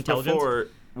about this intelligence. before,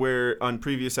 where on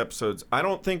previous episodes, I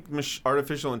don't think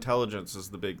artificial intelligence is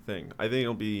the big thing. I think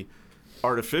it'll be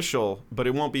artificial, but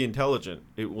it won't be intelligent.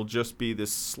 It will just be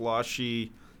this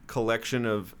sloshy collection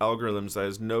of algorithms that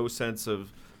has no sense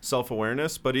of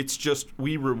self-awareness, but it's just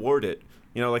we reward it.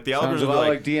 You know, like the Sounds a algorithm. lot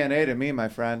like DNA to me, my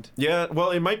friend. Yeah,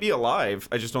 well, it might be alive.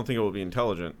 I just don't think it will be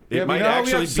intelligent. It Yeah, but might you know how we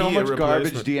actually have so be much a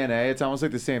garbage replacement. DNA. It's almost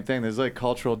like the same thing. There's like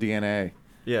cultural DNA.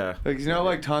 Yeah. Like you know,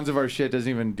 like tons of our shit doesn't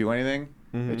even do anything.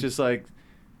 Mm-hmm. It's just like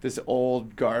this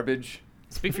old garbage.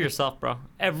 Speak for yourself, bro.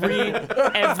 Every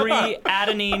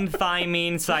adenine,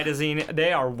 thymine, cytosine,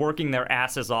 they are working their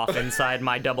asses off inside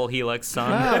my double helix,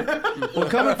 son. Ah, well,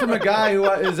 coming from a guy who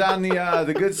is on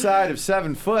the good side of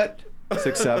 7 foot,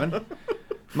 6'7",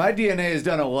 my DNA has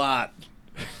done a lot.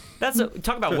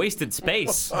 Talk about wasted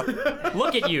space.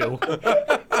 Look at you.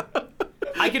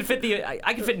 I could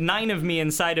fit 9 of me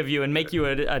inside of you and make you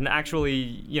an actually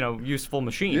useful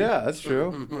machine. Yeah, that's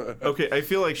true. Okay, I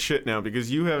feel like shit now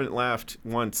because you haven't laughed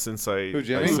once since I. Who,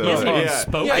 Jimmy? I said He hasn't that. even Yeah.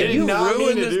 spoken. Yeah, I did you not mean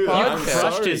ruined to this do that. podcast. I'm You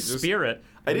crushed sorry. his spirit.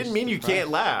 I didn't mean you can't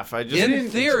laugh. I just. In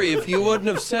theory, if you wouldn't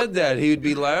have said that, he would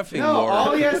be laughing No, more.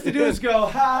 all he has to do is go,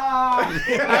 ha!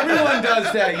 Everyone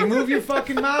does that. You move your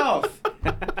fucking mouth.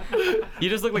 You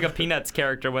just look like a Peanuts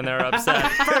character when they're upset.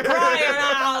 For crying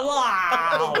out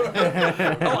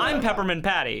loud! Oh, I'm Peppermint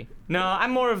Patty. No,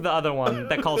 I'm more of the other one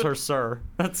that calls her sir.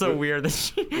 That's so weird that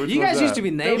she... You guys used to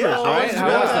be neighbors, Yeah, right? how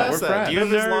How was was that? We're friends. Do you have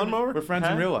his Nerd. lawnmower? We're friends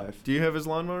in Huh? real life. Do you have his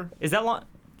lawnmower? Is that I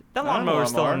have a lawnmower's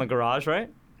still lawnmower. in the garage, right?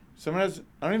 Someone has.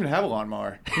 I don't even have a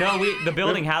lawnmower. No, the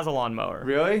building has a lawnmower.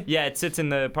 Really? Yeah, it sits in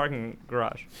the parking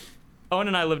garage. Owen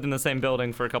and I lived in the same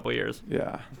building for a couple of years.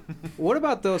 Yeah. What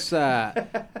about those? Have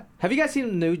you guys seen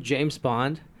the new James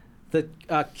Bond? The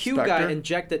Q guy Spectre?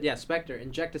 injected, Spectre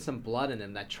injected some blood in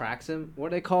him that tracks him. What are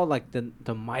they called? Like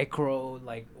the micro,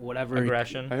 like whatever.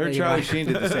 Aggression. I heard Yeah, Charlie you Sheen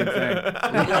did the same thing. Oh,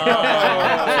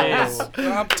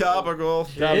 jeez. Topical.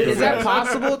 Is that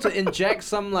possible to inject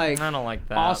some like I don't like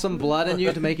that. awesome blood in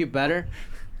you to make you better?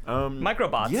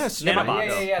 Microbots. Yes,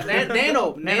 Nanobots. Yeah.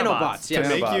 Nanobots. To Yes.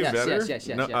 make you yes, better? Yes.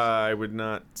 No, I would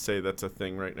not say that's a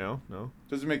thing right now. No.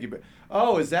 Doesn't make you better.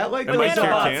 Oh, is that like It The might cure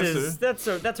nanobots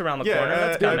cancer. that's around the Yeah, corner.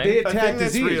 That's uh, coming. they a attack thing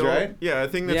that's disease, real, right? Yeah, a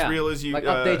thing that's real is you like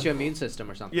update your immune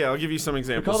system or something. Yeah, I'll give you some They're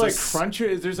examples. called like So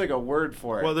cruncher. There's like a word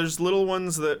for it. Well, there's little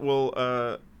ones that will,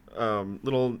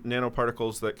 little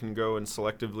nanoparticles that can go and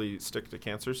selectively stick to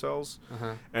cancer cells.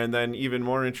 Uh-huh. And then even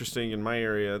more interesting in my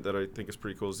area that I think is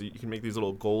pretty cool is that you can make these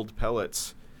little gold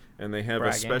pellets. And they have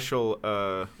Bragging. a special,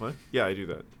 what? Yeah, I do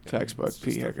that. Textbook, It's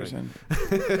Pete just a thing.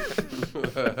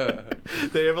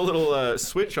 Hickerson. They have a little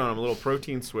switch on them, a little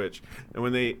protein switch. And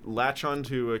when they latch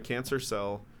onto a cancer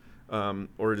cell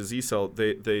or a disease cell,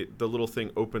 the little thing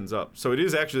opens up. So it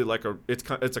is actually like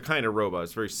it's a kind of robot.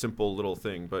 It's a very simple little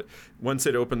thing. But once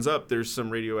it opens up, there's some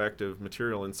radioactive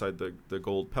material inside the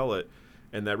gold pellet.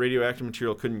 And that radioactive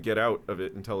material couldn't get out of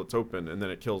it until it's open. And then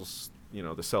it kills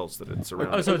the cells that it's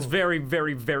around. Oh, so it's very,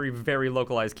 very, very, very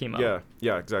localized chemo.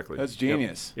 Yeah, exactly. That's Yep.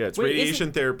 genius. Yeah, it's Wait,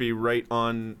 radiation therapy right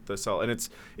on the cell, and it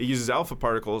uses alpha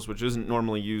particles, which isn't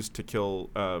normally used to kill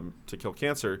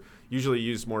cancer. Usually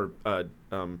used more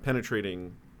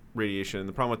penetrating radiation. And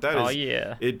the problem with that is Oh,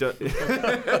 yeah. it does. Little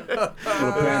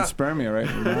panspermia right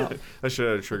in the mouth. I should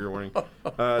have had a trigger warning. But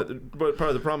part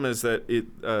of the problem is that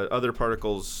other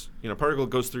particles, particle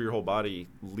goes through your whole body,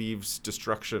 leaves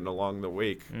destruction along the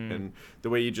wake. And the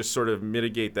way you just sort of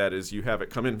mitigate that is you have it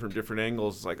come in from different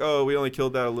angles. It's like, oh, we only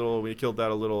killed that a little, we killed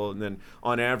that a little. And then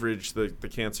on average, the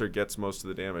cancer gets most of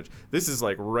the damage. This is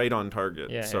like right on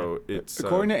target. Yeah, so it's.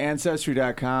 According to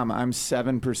Ancestry.com, I'm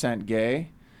 7%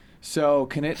 gay. So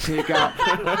can it take out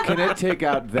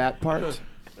that part?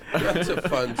 That's a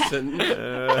fun sentence.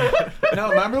 No,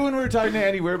 remember when we were talking to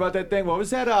Andy Weir about that thing? What was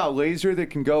that laser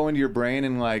that can go into your brain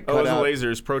and like cut Oh, it's a out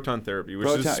laser. It's proton therapy, which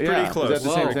is proton? pretty Yeah. close. Is that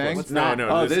the Whoa, same thing? what's No, that? no.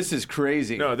 Oh, this is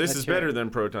crazy. No, this is better than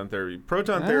proton therapy.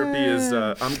 Proton therapy is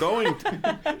I'm going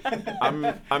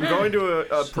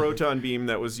to a proton beam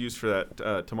that was used for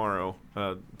that tomorrow.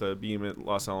 The beam at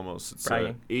Los Alamos. It's a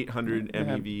Bragging. 800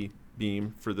 MeV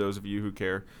beam for those of you who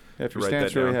care. If your Write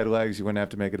stance that really down. had legs, you wouldn't have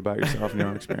to make it about yourself and your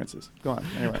own experiences. Go on.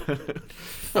 Anyway.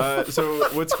 So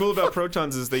what's cool about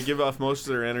protons is they give off most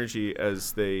of their energy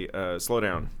as they slow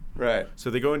down. Right. So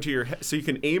they go into your head. So you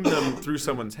can aim them through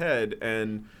someone's head,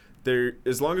 and they're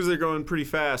as long as they're going pretty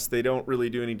fast, they don't really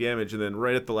do any damage. And then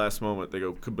right at the last moment, they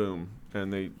go kaboom,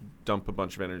 and they dump a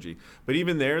bunch of energy. But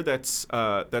even there, that's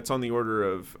on the order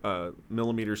of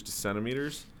millimeters to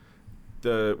centimeters.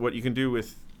 What you can do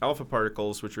with alpha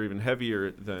particles, which are even heavier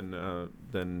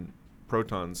than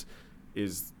protons,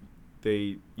 is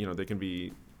they can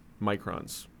be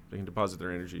microns. They can deposit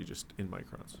their energy just in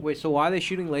microns. Wait, so why are they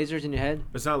shooting lasers in your head?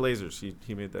 It's not lasers.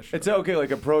 He made that shit. It's okay,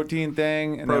 like a protein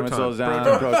thing, and then when it Proton. slows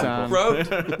down,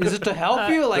 proton. Is it to help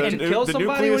you, like to kill the somebody?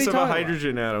 What are nucleus you of a talking about?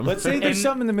 hydrogen atom. Let's say there's And-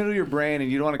 something in the middle of your brain,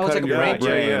 and you don't want to Oh, cut it's into like a your brain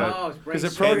brain. yeah. Oh, it's brain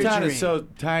Because a proton surgery. is so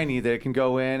tiny that it can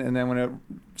go in, and then when it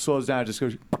slows down, it just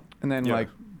goes, and then Yeah. like.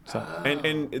 So.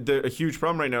 And a huge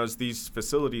problem right now is these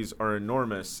facilities are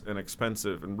enormous and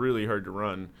expensive and really hard to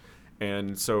run.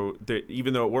 And so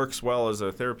even though it works well as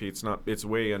a therapy, it's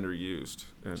way underused.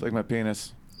 And It's like my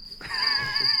penis.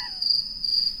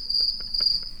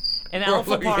 An Bro, alpha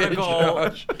look at particle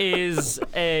Josh. is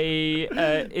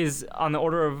is on the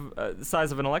order of the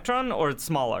size of an electron, or it's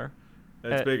smaller.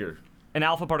 it's bigger. An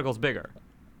alpha particle is bigger.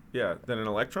 Yeah, than an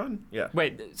electron? Yeah.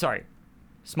 Wait, sorry,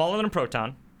 smaller than a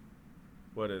proton.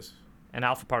 What is? An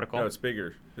alpha particle. No, it's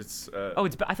bigger. It's Oh,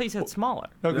 I thought you said smaller.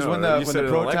 No, because No, when you the said an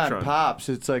proton electron. pops,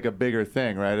 it's like a bigger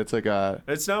thing, right? It's like a.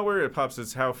 It's not where it pops,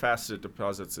 it's how fast it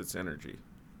deposits its energy.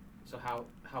 So how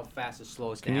fast it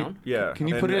slows Can you, down? Yeah. Can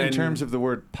you put it in terms of the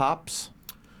word pops?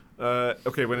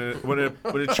 Okay, when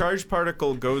a charged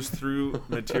particle goes through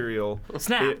material,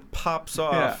 Snap. it pops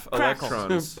off Crackles.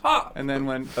 electrons. Pop. And then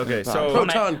when. Okay, it pops. so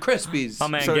Proton Krispies. My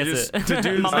man So gets just it. to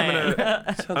do- My I'm man.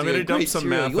 Sounds I'm like gonna a dump great some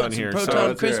cereal. math You want on some here. Proton So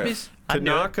let's hear it. Krispies? I'd to do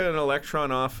knock an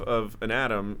electron off of an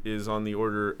atom is on the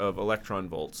order of electron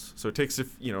volts. So it takes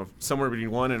somewhere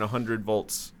between 1 and 100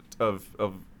 volts of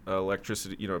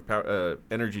electricity,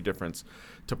 energy difference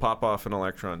to pop off an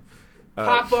electron.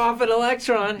 Pop off an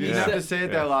electron. You He don't have said- to say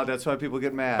it that loud. That's why people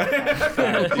get mad.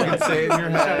 You can say it in your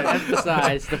trying to head.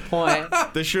 emphasize the point.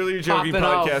 The Surely You're Joking Pop it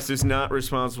off. podcast is not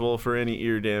responsible for any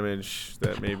ear damage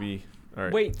that may be. All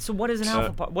right. Wait, so what is an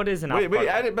alpha? What is an alpha? Wait,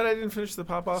 particle? but I didn't finish the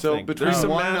pop off So thing. between There's some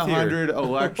 1 and math here. 100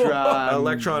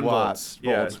 electron Volts.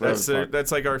 Yeah, volts, whatever the fuck.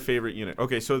 that's like our favorite unit.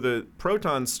 Okay, so the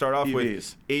protons start off EVs.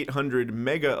 with 800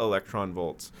 mega electron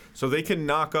volts. So they can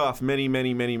knock off many,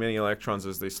 many, many, many electrons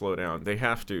as they slow down. They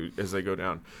have to as they go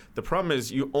down. The problem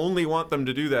is you only want them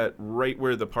to do that right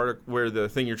where the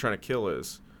thing you're trying to kill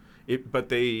is. But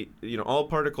they, all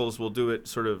particles will do it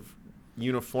sort of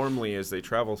uniformly as they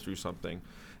travel through something.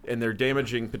 And they're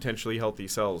damaging potentially healthy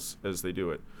cells as they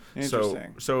do it.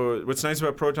 Interesting. So what's nice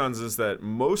about protons is that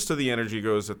most of the energy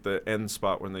goes at the end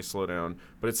spot when they slow down,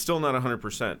 but it's still not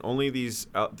 100%. Only these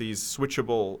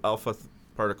switchable alpha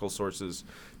particle sources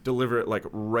deliver it like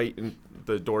right in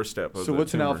the doorstep of So the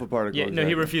what's an tumor. alpha particle? Yeah, no, he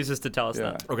exactly? refuses to tell us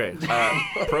Yeah. that. Okay,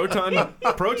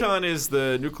 proton is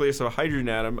the nucleus of a hydrogen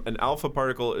atom. An alpha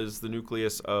particle is the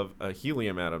nucleus of a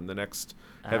helium atom, the next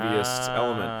heaviest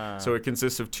element. So it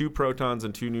consists of 2 protons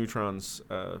and 2 neutrons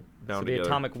bound So the together.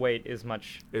 atomic weight is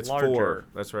much It's larger. 4.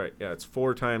 That's right. Yeah, it's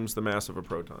 4 times the mass of a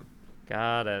proton.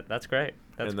 Got it. That's great.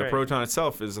 That's and great. the proton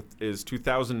itself is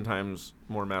 2,000 times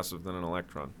more massive than an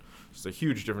electron. It's a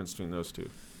huge difference between those two.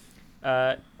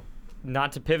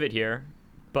 Not to pivot here,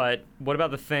 but what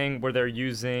about the thing where they're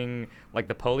using like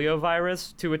the polio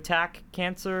virus to attack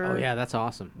cancer? Oh yeah, that's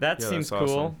awesome. That Yeah, seems that's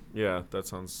cool. awesome. Yeah, that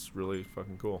sounds really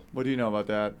fucking cool. What do you know about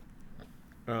that?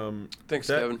 Thanks,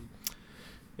 that- Kevin.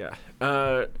 Yeah.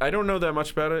 I don't know that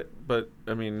much about it, but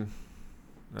I mean,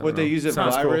 I don't What they know. use a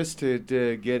Sounds cool. virus to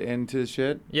get into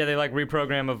shit? Yeah, they like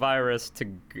reprogram a virus to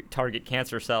target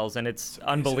cancer cells, and it's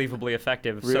unbelievably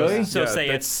effective. Really? So Yeah, say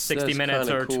it's that's- 60 that's minutes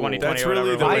kinda or cool. 2020 That's or whatever.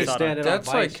 really the we way- thought Stand of. it up.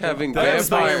 That's like having That's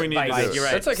the way vampire. we need Vice, to do you're it.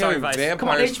 right. That's like Sorry, having Vice. vampires Come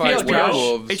on, fight HBO, Josh.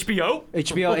 werewolves. HBO?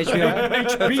 HBO.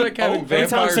 HBO? It's like having Every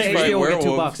time I vampires say fight HBO, we get $2.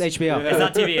 werewolves. HBO. It's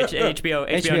not TV. HBO.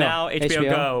 HBO Now. HBO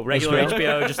Go. Regular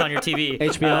HBO, just on your TV.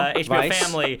 HBO, HBO Vice.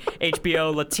 Family.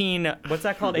 HBO Latino. What's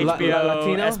that called? La- HBO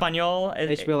Latino? Espanol.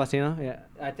 HBO Latino. Yeah,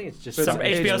 I think it's just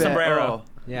HBO Sombrero.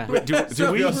 Yeah.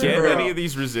 Do we Sombrero. get any of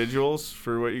these residuals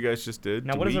for what you guys just did?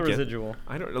 Now, Do what is we a get- residual?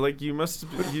 I don't know. Like you must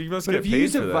But get if paid you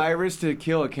use for a that. virus to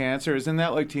kill a cancer, isn't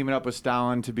that like teaming up with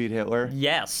Stalin to beat Hitler?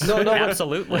 Yes. No, no,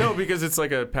 absolutely. No, because it's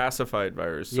like a pacified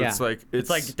virus. So Yeah. it's like It's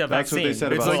like the That's what vaccine. they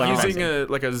said it's about like Stalin.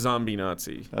 using a zombie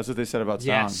Nazi. That's what they said about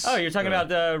Stalin. Yes. Oh, you're talking Yeah. about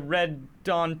the Red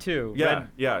Dawn 2. Yeah, Red,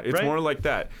 yeah. It's right? more like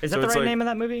that. Is So that the it's right like name of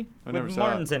that movie? I never With saw it.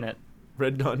 Martin's in it.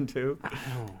 Red Dawn 2?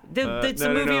 It's a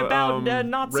movie about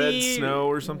Nazi. Red Snow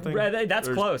or something? That's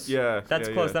Or- close. Yeah. That's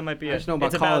yeah, close. yeah. That might be I it. just know about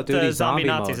it's Call about of Duty the zombie zombie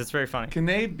Nazis. mode. It's very funny. Can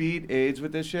they beat AIDS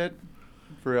with this shit?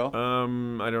 For real?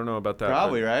 I don't know about that.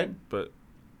 Probably, but, right? But,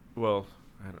 well,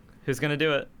 I don't Who's gonna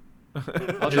do it?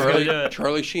 Charlie, gonna do it.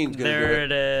 Charlie Sheen's gonna There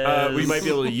do it it. is. We might be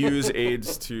able to use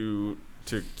AIDS to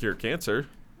cure cancer.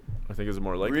 I think is a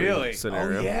more likely Really?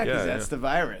 scenario. Oh yeah, because that's the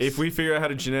virus. If we figure out how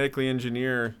to genetically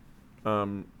engineer,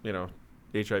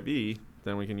 HIV,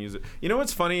 then we can use it. You know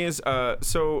what's funny is,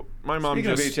 so my mom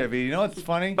Speaking just of HIV, you know what's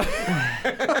funny?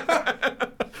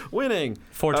 winning.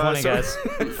 420, so- guys.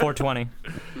 420.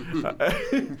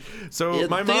 So In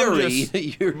my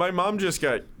theory, mom just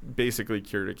got basically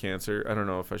cured of cancer. I don't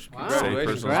know if I should say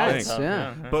Congratulations. personal Congrats. thing.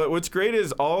 Yeah. But what's great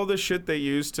is all the shit they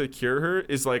used to cure her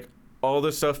is like all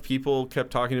the stuff people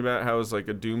kept talking about how it was like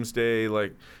a doomsday,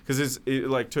 like because it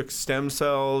like took stem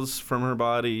cells from her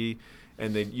body.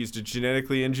 And they used a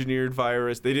genetically engineered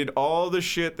virus. They did all the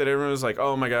shit that everyone was like,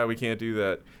 oh my God, we can't do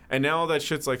that. And now all that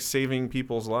shit's like saving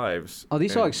people's lives. Oh,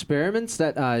 these are And- experiments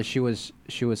that she was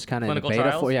kind of in Clinical beta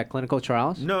trials? for. Yeah, clinical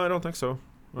trials. No, I don't think so.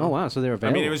 Oh wow, so they're I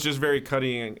available. mean, it was just very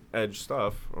cutting edge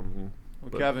stuff.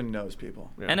 Well, Kevin knows people.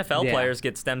 Yeah. NFL Yeah. players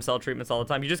get stem cell treatments all the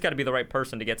time. You just got to be the right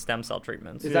person to get stem cell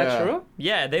treatments. Is that Yeah. true?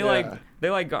 Yeah, they Yeah.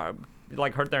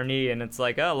 like hurt their knee, and it's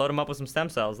like, oh, load them up with some stem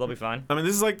cells, they'll be fine. I mean,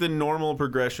 this is like the normal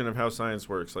progression of how science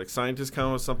works. Like, scientists come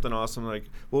up with something awesome, like,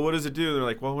 well, what does it do? And they're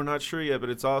like, well, we're not sure yet, but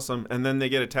it's awesome. And then they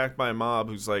get attacked by a mob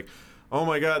who's like, oh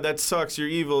my God, that sucks. You're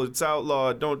evil. It's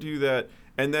outlawed. Don't do that.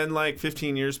 And then, like,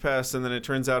 15 years pass, and then it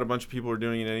turns out a bunch of people are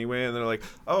doing it anyway. And they're like,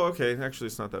 oh, okay, actually,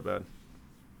 it's not that bad.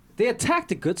 They attack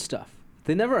the good stuff.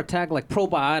 They never attack like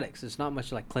probiotics. There's not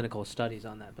much like clinical studies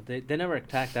on that, but they never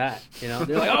attack that. You know,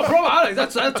 they're like, oh,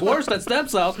 probiotics, that's worse than stem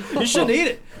cells. You shouldn't eat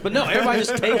it. But no, everybody's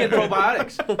just taking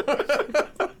probiotics,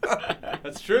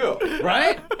 That's true.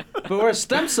 right? But whereas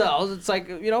stem cells, it's like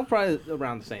probably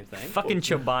around the same thing. Fucking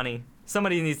Chobani.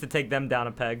 Somebody needs to take them down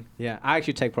a peg. Yeah, I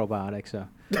actually take probiotics. So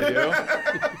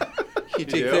You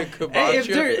do? you take do? their hey,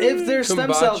 if there's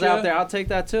stem cells kombucha? out there, I'll take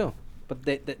that too. But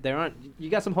they aren't. You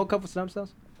got some whole cup of stem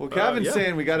cells? Well, Kevin's yeah.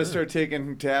 saying we got to start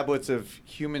taking tablets of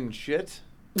human shit.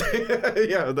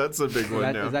 Yeah, that's a big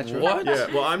one now. Is that true? What? Yeah,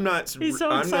 well, I'm not. He's so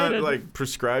I'm not excited. like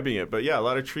prescribing it, but yeah, a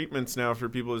lot of treatments now for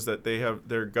people is that they have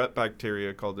their gut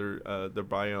bacteria called their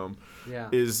biome Yeah.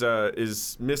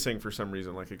 is missing for some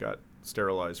reason, like it got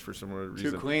sterilized for some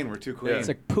reason. Too clean. We're too clean. It's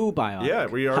like poo biotic. Yeah,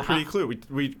 we are pretty clue.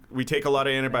 We take a lot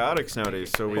of antibiotics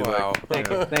nowadays, so we Wow. like.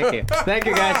 Thank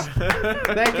you, guys.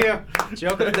 Thank you.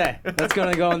 Joke of the day. That's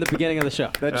gonna go in the beginning of the show.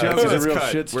 That so joke is a it's real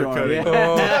cut. We're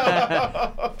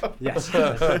shitstorm. cutting. Yes.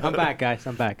 I'm back, guys.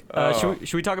 I'm back.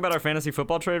 Should we talk about our fantasy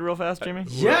football trade real fast, Jimmy?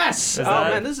 Yes. Oh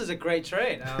that- man, this is a great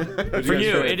trade. For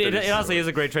you, it honestly is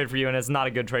a great trade for you, and it's not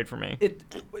a good trade for me.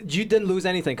 You didn't lose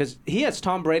anything because he has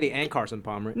Tom Brady and Carson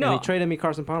Palmer, No. and he traded me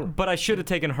Carson Palmer. But I should have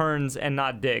taken Hearns and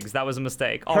not Diggs. That was a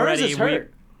mistake. Hearns Already, is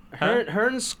hurt.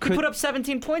 Hearns He could put up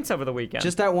 17 points over the weekend.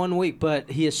 just that 1 week, but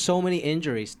he has so many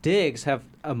injuries. Diggs have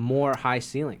a more high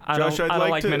ceiling. I Josh, don't, I'd I don't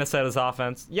like like to- Minnesota's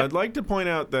offense. Yep. I'd like to point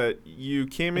out that you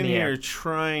came in In the air. here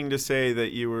trying to say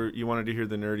that you wanted to hear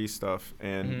the nerdy stuff,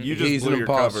 and you just He's blew an your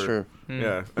cover. imposter.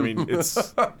 Yeah, I mean it's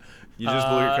you just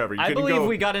blew your cover. You I couldn't believe go-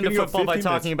 we got into couldn't go football by 15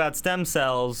 talking minutes. about stem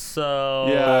cells. So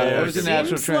Yeah, it it was a seems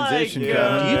natural like- transition, Yeah.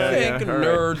 Kevin. Do you Yeah, think all right.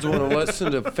 nerds want to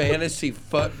listen to fantasy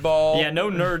football? Yeah, no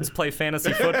nerds play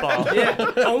fantasy football.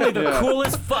 Only the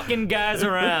coolest fucking guys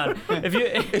around. If you,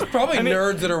 It's probably I mean-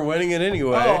 nerds that are winning it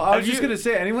anyway. Oh, I was Have just you- gonna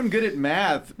say, anyone good at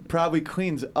math probably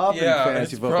cleans up Yeah, in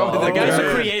fantasy it's football. probably the guys yeah.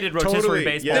 who created rotisserie Totally,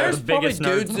 baseball yeah. are There's the probably biggest nerds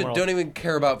dudes in the that world. don't even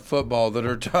care about football that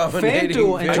are dominating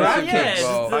FanDuel and fantasy DraftKings.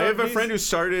 football. I have a friend who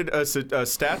started a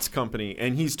stats company,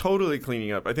 and he's totally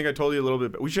cleaning up. I think I told you a little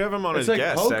bit, but we should have him on It's as like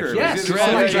guest. poker. Actually. Yes, Is it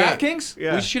DraftKings.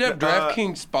 Yeah. We should have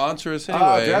DraftKings sponsor us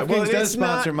DraftKings anyway. Well, does it's not-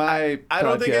 sponsor my I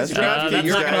don't think it's podcast. DraftKings. that's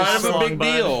You're not kind gonna of a long, big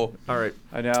bud. deal. All right.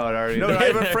 I know it already. No, I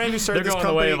have a friend who started They're this going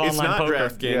the way company. of It's online not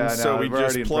poker. DraftKings, Yeah, I so know, we we're already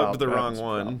just in plugged the wrong problems.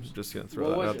 one. Just gonna throw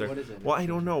What that was out it? there. What is it? Well, I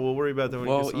don't know. We'll worry about that when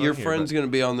he Well, gets on your here, friend's but- going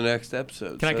to be on the next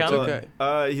episode. Can I so come? It's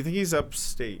okay. You think he's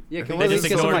upstate? Yeah, I can think we They he's just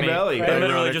get ignored some me. Valley, They literally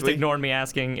just ironically. ignored me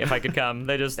asking if I could come.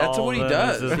 They just That's all what he of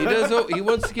does. them He does. He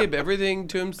wants to keep everything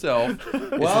to himself.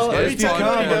 Well, This is if you his come,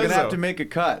 podcast. we're gonna have to make a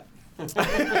cut.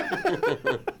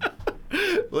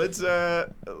 Let's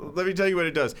let me tell you what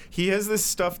it does. He has this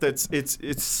stuff that's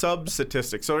it's sub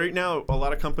statistics. So right now, a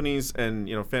lot of companies and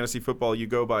fantasy football, you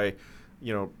go by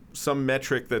some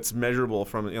metric that's measurable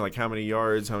from like how many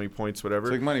yards, how many points,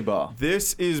 whatever. It's like Moneyball.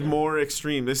 This is more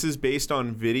extreme. This is based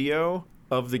on video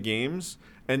of the games,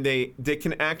 and they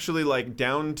can actually like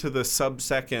down to the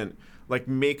sub-second like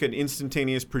make an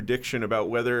instantaneous prediction about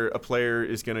whether a player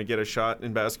is going to get a shot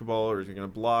in basketball or is going to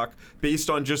block based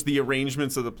on just the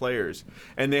arrangements of the players.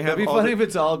 And they have It'd be all funny the- if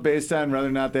it's all based on whether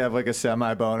or not they have like a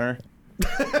semi-boner.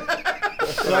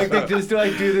 Like they just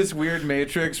do this weird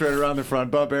matrix right around the front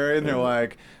bump area, and they're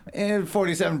like,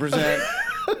 47%.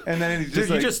 And then Dude,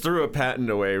 you just threw a patent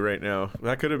away right now.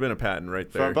 That could have been a patent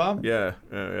right there. Front bump? Yeah.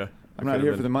 Yeah. I'm not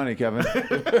here for the money, Kevin. Here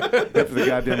for the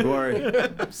goddamn glory.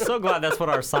 So glad that's what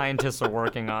our scientists are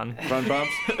working on. Front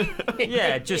bumps?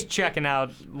 Yeah, just checking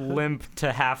out limp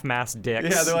to half-mast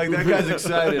dicks. Yeah, they're like, that guy's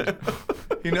excited.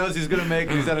 He knows he's gonna make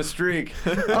it. He's on a streak.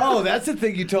 Oh, that's the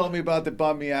thing you told me about that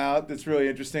bummed me out. That's really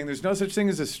interesting. There's no such thing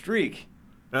as a streak.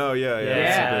 Oh yeah. Yeah.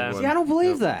 That's a big one. See, I don't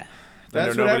believe that.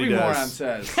 That's know what nobody every moron does.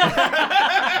 says.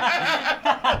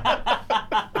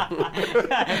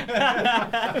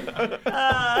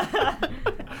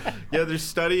 Yeah, there's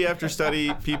study after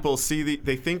study. People they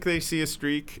think they see a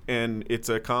streak, and it's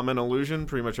a common illusion.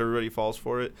 Pretty much everybody falls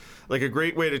for it. Like a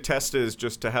great way to test it is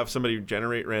just to have somebody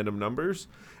generate random numbers,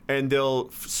 and they'll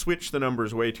switch the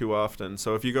numbers way too often.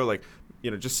 So if you go like,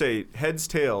 just say heads,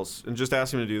 tails, and just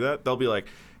ask them to do that, they'll be like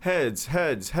heads,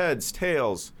 heads, heads,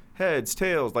 tails. Heads,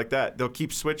 tails, like that. They'll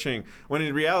keep switching. When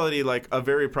in reality, like a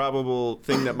very probable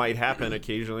thing that might happen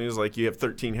occasionally is like you have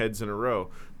 13 heads in a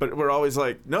row. But we're always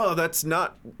like, no, that's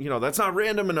not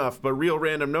random enough. But real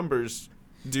random numbers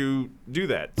do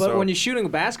that. But So when you're shooting a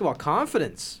basketball,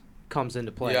 confidence comes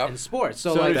into play Yep. in sports.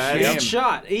 So, So like does shame.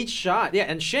 each shot, yeah,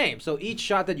 and shame. So each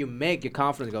shot that you make, your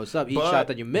confidence goes up. Each shot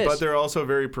that you miss. But they're also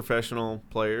very professional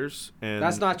players, and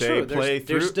that's not they true. Play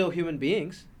They're through. still human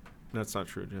beings. That's not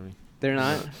true, Jimmy. They're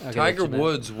not. Okay, Tiger that's what you meant.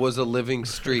 Woods was a living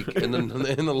streak in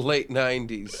the late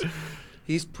 90s.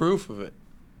 He's proof of it.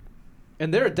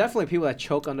 And there are definitely people that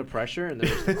choke under pressure, and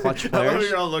there's the clutch I love how players.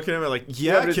 you're all looking at me like,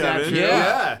 Yeah, yeah, but is that Kevin. true?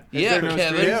 Yeah. Is Yeah, there no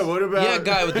Kevin. streak? Yeah, what about? Yeah,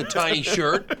 guy with the tiny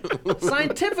shirt.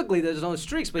 Scientifically, there's no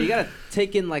streaks, but you gotta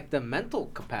take in like the mental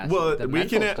capacity. Well, the we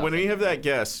mental can stuff. when we have that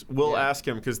guest, we'll Yeah. ask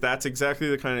him because that's exactly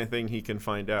the kind of thing he can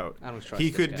find out. I don't trust He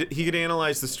this could guy. he could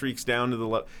analyze the streaks down to the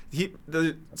level.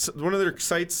 One of their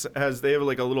sites they have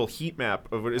like a little heat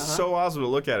map of it. It's so awesome to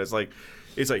look at. It's like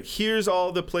here's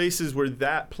all the places where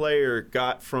that player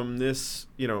got from this,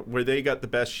 where they got the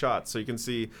best shots. So you can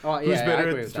see Oh, yeah, who's I better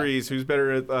agree at with that. threes, who's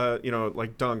better at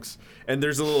like dunks, and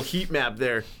there's a little heat map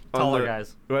there. on Taller the-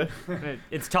 guys. What?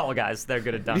 It's taller guys. They're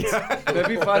good at dunks. That'd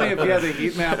be funny if the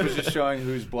heat map was just showing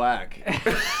who's black.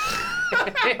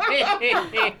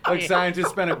 Like scientists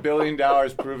spent $1 billion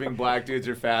proving black dudes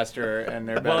are faster and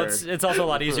they're better. Well, it's also a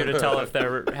lot easier to tell if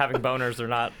they're having boners or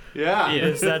not.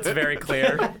 yeah. That's very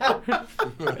clear.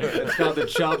 It's called the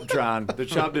Chubtron. The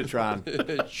Chubtron.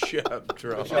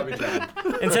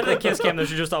 Chubtron. Instead of the kiss cam, there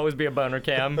should just always be a boner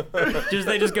cam.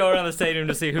 They just go around the stadium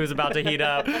to see who's about to heat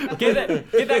up. Get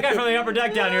that guy from the upper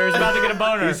deck down here who's about to get a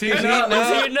boner. He's heating He's up.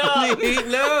 heating up. He's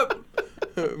heating up.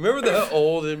 Remember the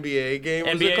old NBA game?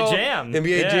 What was it NBA called? Jam.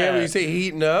 NBA Yeah. Jam. Where you say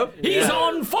heating up. He's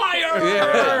on fire.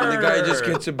 Yeah, and the guy just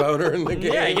gets a boner in the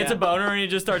game. Yeah, he gets a boner and he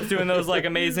just starts doing those like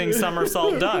amazing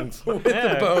somersault dunks with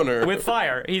the boner. with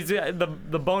fire. He's the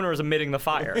boner is emitting the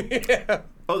fire.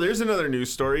 Oh, there's another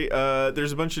news story.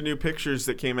 There's a bunch of new pictures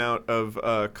that came out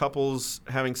of couples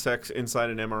having sex inside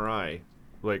an MRI, and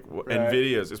Right.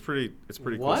 videos. It's pretty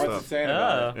cool What? What's it stuff. saying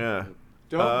about it? Yeah.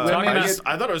 Don't Talking women about- get...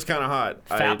 I thought it was kind of hot.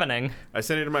 Fappening. I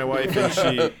sent it to my wife and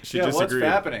she Yeah, what's disagreed.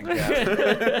 happening?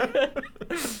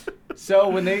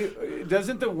 So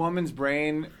doesn't the woman's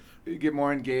brain get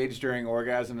more engaged during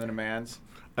orgasm than a man's?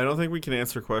 I don't think we can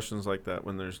answer questions like that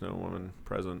when there's no woman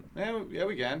present. Yeah,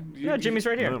 we can. Yeah, Jimmy's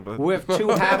right here. No, but- We have two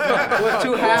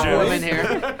half women here.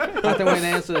 I think we can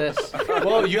answer this.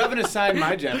 Well, you haven't assigned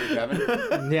my gender,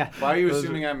 Kevin. Yeah. Why are you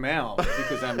assuming I'm male?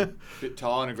 Because I'm a bit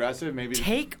tall and aggressive? Maybe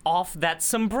Take off that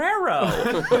sombrero.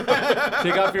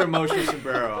 take off your emotional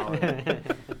sombrero.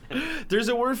 There's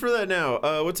a word for that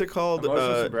now. What's it called?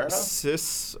 Emotional sombrero?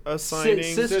 Cis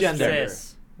assigning. Cisgender.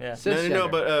 Cis. Yeah. No,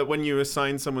 but when you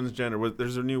assign someone's gender,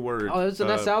 there's a new word. Oh, it's in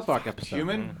that South Park episode.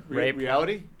 Human? Rape.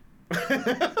 Reality?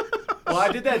 Well, I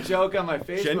did that joke on my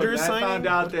Facebook, Gender and I assigning? found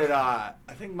out that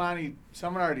I think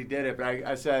someone already did it, but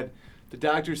I said the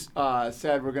doctor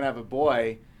said we're gonna have a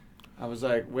boy. I was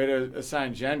like, way to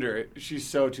assign gender. She's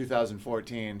so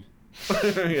 2014.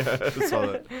 Yeah, I saw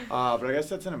that. But I guess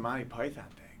that's an Monty Python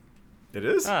thing It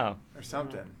is? Oh. or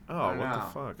something. Oh, I don't what the know.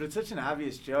 fuck? But it's such an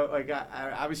obvious joke. Like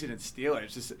I obviously didn't steal it.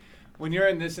 It's just when you're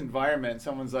in this environment,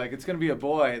 someone's like, it's gonna be a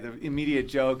boy. The immediate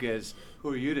joke is, who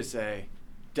are you to say,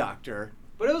 doctor?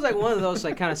 But it was like one of those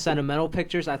like kind of sentimental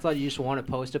pictures. I thought you just want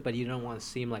to post it, but you don't want to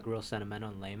seem like real sentimental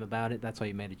and lame about it. That's why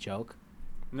you made a joke.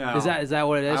 No. Is that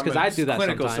what it is? I'm Because a I do that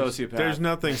clinical sometimes. sociopath. There's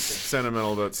nothing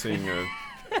sentimental about seeing a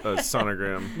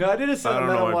sonogram. No, I did a I don't know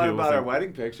sentimental why one people about our think-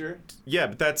 wedding picture. Yeah,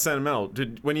 but that's sentimental.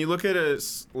 When you look at a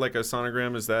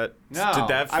sonogram, did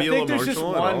that I feel think there's just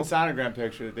emotional at one all? sonogram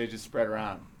picture that they just spread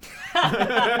around. Like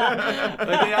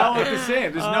they all look the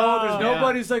same. There's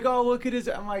nobody's like, oh, look at his.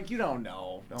 I'm like, you don't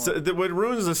know. So what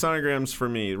ruins the sonograms for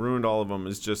me, ruined all of them,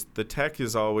 is just the tech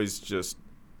is always just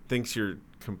thinks you're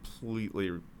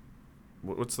completely.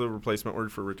 What's the replacement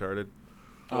word for retarded?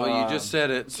 Well, you just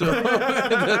said it, so it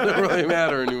doesn't really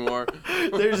matter anymore.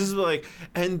 They're just like,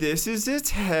 and this is its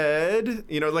head.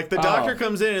 You know, like the doctor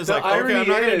comes in and is The like, okay, I'm not going to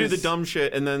do irony the dumb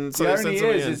shit. And then The irony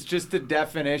is, in. it's just the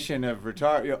definition of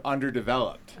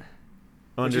underdeveloped.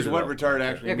 Which is what retarded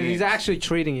actually Yeah, because means. he's actually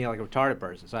treating you like a retarded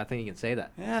person, so I think he can say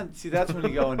that. Yeah, see, that's when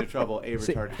you go into trouble, a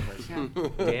retarded person.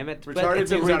 Damn it. But Retarded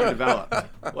it's a means re- underdeveloped.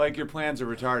 Like your plans are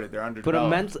retarded, they're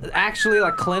underdeveloped. But actually,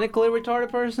 like clinically retarded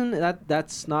person,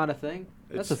 that's not a thing.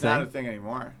 That's It's a thing. not a thing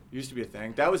anymore. It used to be a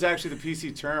thing. That was actually the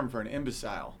PC term for an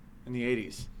imbecile in the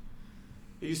 80s.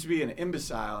 It used to be an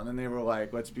imbecile, and then they were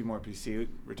like, let's be more PC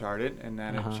retarded, and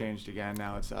then it changed again.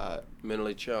 Now it's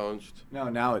Mentally challenged. no,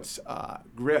 now it's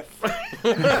griff.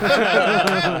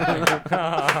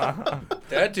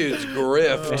 That dude's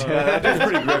grift. Yeah, that dude's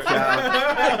pretty griffed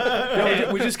out.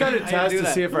 Yo, we just got to test do to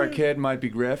that. see if our kid might be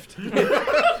griffed.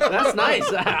 That's nice.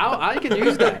 I can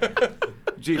use that.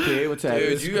 GP, what's that?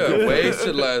 Dude, you got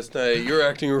wasted last night. You're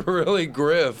acting really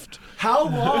grift. How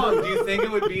long do you think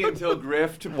it would be until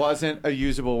grift wasn't a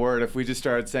usable word if we just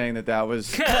started saying that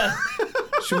was...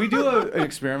 Should we do an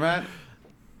experiment?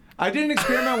 I did an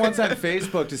experiment once on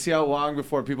Facebook to see how long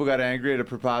before people got angry at a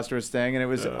preposterous thing, and it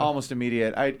was almost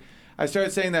immediate. I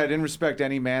started saying that I didn't respect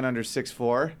any man under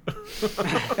 6'4",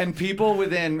 and people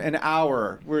within an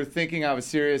hour were thinking I was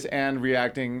serious and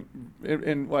reacting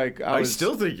in like I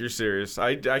still think you're serious.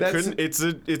 I couldn't.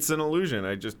 It's an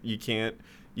illusion. You can't.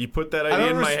 You put that I idea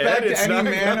don't in my respect head. It's any not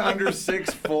man gonna- under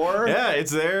 6'4". Yeah,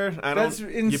 it's there. I don't. That's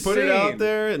You put it out insane.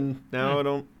 there, and now I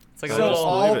don't. It's like I a So just little.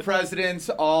 all believe it. presidents,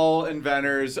 all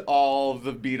inventors, all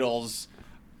the Beatles.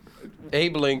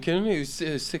 Abe Lincoln, who's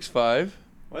 6'5".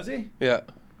 Was he? Yeah.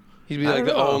 He'd be I like don't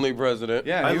the know. only president.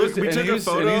 Yeah, I he looked- was, we and took he a was,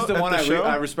 photo and he's the at one the show.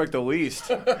 I respect the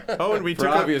least Oh, and we for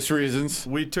took obvious reasons.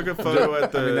 we took a photo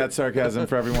at the. I mean, that's sarcasm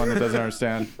for everyone that doesn't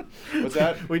understand. What's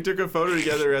that? We took a photo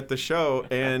together at the show,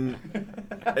 and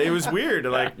it was weird.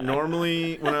 Like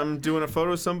normally, when I'm doing a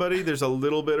photo of somebody, there's a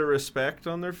little bit of respect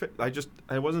on their face.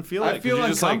 I wasn't feeling. I it, 'cause feel you're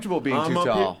just like, uncomfortable being I'm too up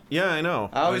tall. here. Yeah, I know.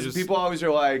 People always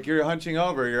are like, you're hunching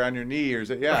over, you're on your knee, or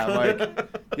yeah, I'm like,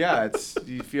 yeah,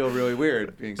 you feel really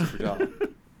weird being super tall.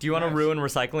 Do you want to ruin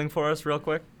recycling for us real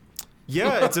quick?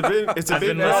 Yeah, it's a bit. It's a I've bit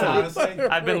been bad. listening. Honestly.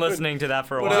 I've been listening to that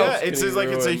for a What while. else? Yeah, it's can you like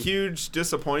it's a ruin? huge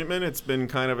disappointment. It's been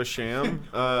kind of a sham.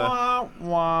 Wah,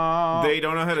 wah. They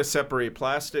don't know how to separate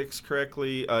plastics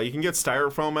correctly. You can get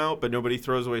styrofoam out, but nobody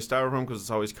throws away styrofoam because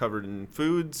it's always covered in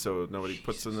food, so nobody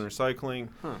puts it in the recycling.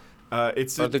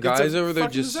 It's Are the it's a guys over there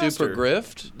fucking just disaster. super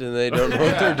grift? And they don't know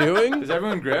what they're doing? Is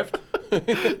everyone grift?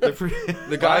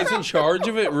 The guys in charge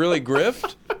of it really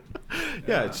grift?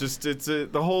 Yeah, the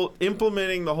whole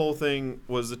implementing the whole thing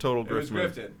was a total It was grift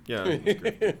move. grifted. Yeah. it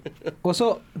was grifted. Well,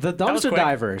 so the was dumpster quick.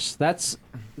 divers, that's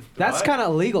What? kind of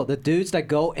illegal. The dudes that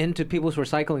go into people's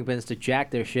recycling bins to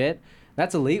jack their shit,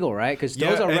 that's illegal, right? Because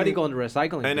those Yeah, already and- go into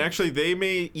recycling. And bins. actually, they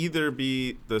may either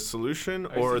be the solution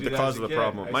used or to do the that cause as of a the kid. I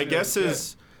problem. used My to do that guess as a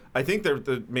is, I think they're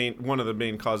one of the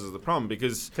main causes of the problem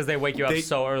because Because they wake you up They-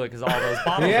 so early because all those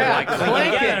bottles Yeah, are like clinking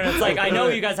clanking. together. And it's like, I know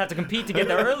you guys have to compete to get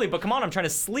there early, but come on, I'm trying to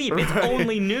sleep. It's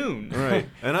only noon. right.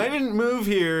 And I didn't move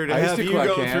here to I used have to you collect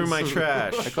go cans. through my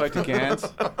trash. I collected cans.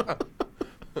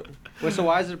 Wait, so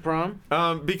why is it a problem?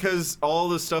 Because all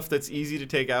the stuff that's easy to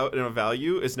take out and of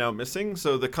value is now missing.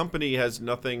 So the company has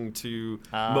nothing to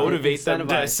motivate them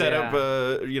to Incentivize, set up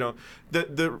yeah.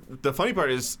 the funny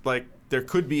part is like there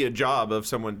could be a job of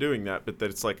someone doing that, but that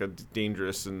it's like a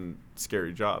dangerous and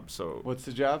scary job. So What's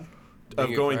the job? of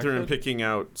Being a going through and crackhead? picking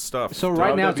out stuff. So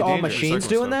right now that'd it's be all dangerous. machines Recycling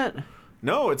doing stuff. that?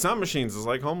 No, it's not machines. It's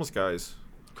like homeless guys.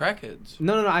 Crackheads.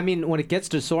 No. I mean, when it gets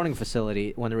to the sorting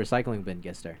facility, when the recycling bin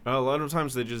gets there. A lot of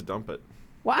times they just dump it.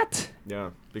 What? Yeah,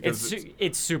 because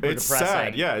It's super it's depressing.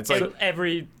 sad. Yeah, it's And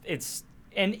like-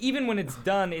 and even when it's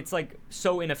done, it's like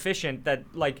so inefficient that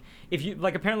like if you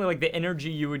like apparently like the energy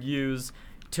you would use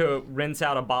to rinse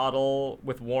out a bottle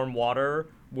with warm water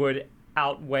would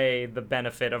outweigh the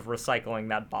benefit of recycling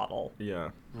that bottle. yeah.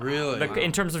 Really? Like,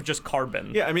 in terms of just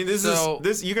carbon. Yeah, I mean, So-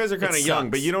 this. You guys are kind of It young,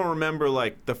 but sucks. you don't remember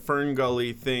like the Fern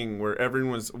Gully thing where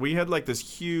we had like this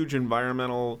huge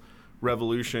environmental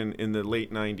revolution in the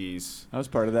late '90s. I was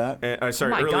part of that.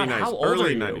 Sorry, my early God, '90s. how old Early are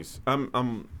you? '90s.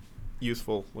 I'm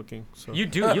youthful looking. So. You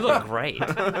do. You look great.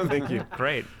 Thank you.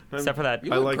 Great. Except for that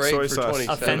You I look like great soy for sauce.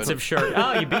 27. offensive shirt.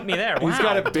 Oh, you beat me there. Wow. He's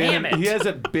got a bin. Damn it. He has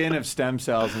a bin of stem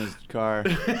cells in his car,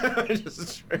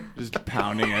 just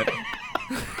pounding it.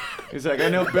 He's like, I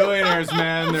know billionaires,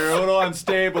 man. They're a little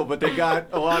unstable, but they got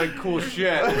a lot of cool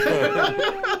shit.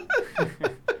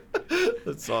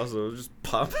 That's awesome. Just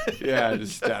pop it. Yeah,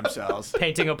 just stem cells.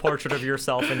 Painting a portrait of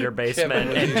yourself in your basement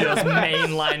and just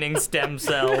mainlining stem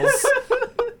cells.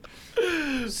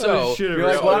 So shit. You're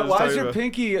like, What I was why is talking your about.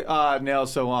 pinky nail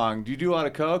so long? Do you do a lot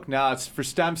of coke? No, it's for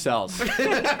stem cells.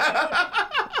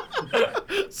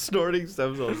 Snorting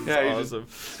stem cells is Yeah, you just- awesome.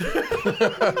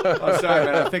 Oh, sorry,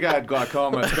 man. I think I had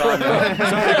glaucoma. It's gone now.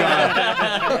 Sorry,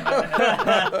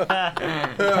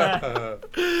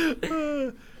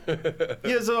 gone.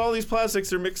 Yeah, so all these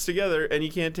plastics are mixed together, and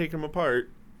you can't take them apart.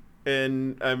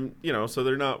 And so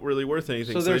they're not really worth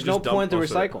anything. So there's they no just dump point to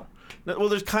most of it. recycle. No, well,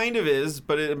 there's kind of is,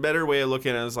 but a better way of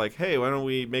looking at it is like, hey, why don't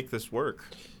we make this work?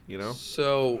 You know?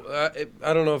 So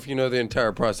I don't know if you know the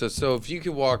entire process. So if you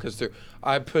could walk us through,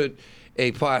 I put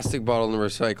a plastic bottle in the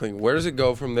recycling. Where does it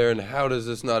go from there, and how does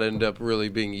this not end up really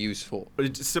being useful?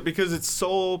 Because its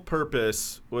sole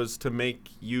purpose was to make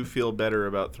you feel better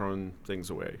about throwing things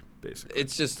away, basically.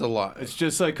 It's just a lie. It's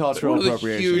just like cultural one of the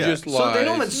appropriation. hugest So lies. they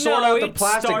don't even sort out the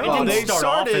plastic bottles. They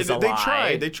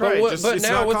started. They tried. But It's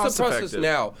now, not what's the process cost-effective.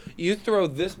 now? You throw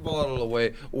this bottle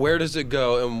away. Where does it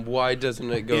go, and why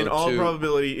doesn't it go In all to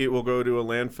probability, it will go to a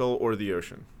landfill or the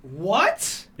ocean.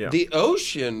 What? Yeah. the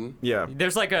ocean? Yeah.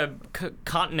 There's like a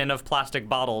continent of plastic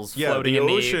bottles Yeah, floating the in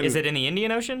ocean- the. Is it in the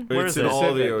Indian Ocean? Where It's is in it? all the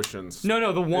Pacific. oceans.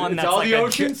 No, the one It's that's all like the a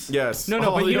oceans? Yes. No,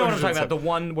 all but the you know what I'm talking oceans about. The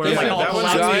one where Yeah, like all that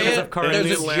one's collapses giant. because of current. There's the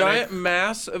this Atlantic. giant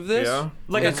mass of this. Yeah.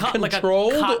 Like a it's like a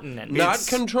controlled, continent. not It's-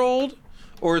 controlled,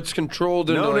 or it's controlled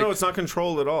into No, like, it's not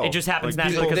controlled at all. It just happens Like,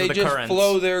 naturally people- because they of the just currents.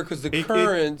 flow there because the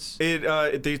currents.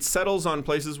 It settles on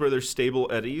places where there's stable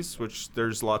eddies, which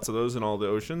there's lots of those in all the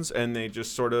oceans, and they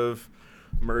just sort of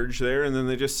merge there, and then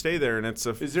they just stay there, and it's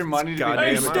a. Is there money to be goddamn made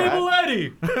Hey, with amount. that?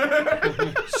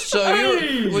 Eddie. So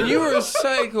when you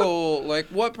recycle, like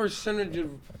what percentage of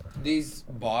these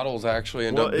bottles actually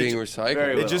end Well, up being very recycled?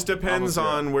 little. It just depends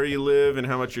Almost on where you live and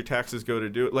how much your taxes go to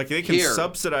do it. Like they can Here.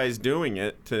 subsidize doing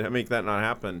it to make that not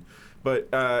happen. But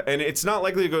and it's not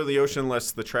likely to go to the ocean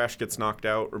unless the trash gets knocked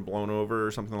out or blown over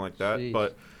or something like that. Jeez.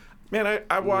 But man,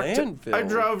 I walked. Landfill. I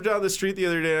drove down the street the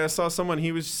other day and I saw someone.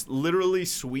 He was literally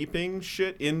sweeping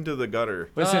shit into the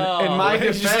gutter. Listen, in my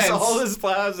It's defense, just all this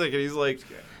plastic, and he's like,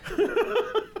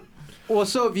 Well,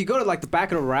 so if you go to like the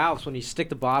back of the Ralph's when you stick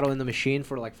the bottle in the machine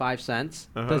for like 5 cents,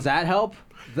 Uh-huh. does that help?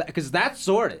 Because that's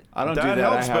sorted. I don't that do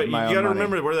that. helps, I have but you my own got to money.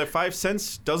 remember where that 5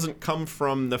 cents doesn't come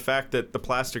from the fact that the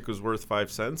plastic was worth 5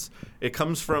 cents. It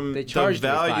comes from They the charged you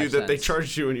value 5 that they cents.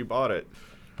 charged you when you bought it.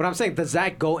 But I'm saying, does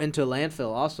that go into a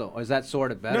landfill also, or is that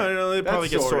sorted better? No, they probably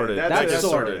get sorted. sorted. That's That's They get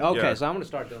sorted. Okay, yeah. so I'm gonna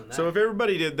start doing that. So if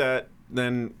everybody did that,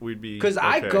 then we'd be. Because okay.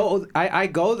 I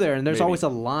go there and there's Maybe. always a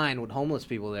line with homeless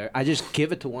people there. I just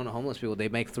give it to one of the homeless people. They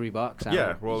make $3. I Yeah,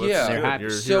 don't know. well, that's Yeah. good. They're happy.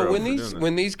 You're a So hero when for these doing that.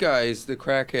 when these guys, the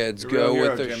crackheads, You're a real go hero,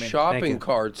 with their Jimmy. Thank shopping you.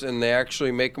 carts and they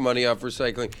actually make money off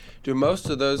recycling, do most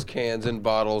of those cans and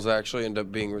bottles actually end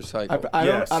up being recycled? I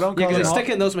Yes. don't. I don't Yeah, call because them. they stick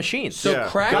it in those machines. So Yeah.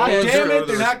 crackheads God are damn it! the-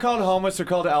 They're not called homeless. They're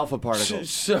called alpha particles.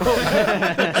 so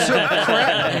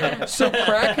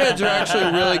crackheads are actually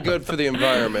really good for the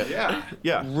environment. Yeah.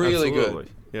 Yeah, really good.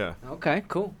 absolutely. Yeah. Okay,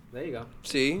 cool. There you go.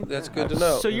 See, that's good to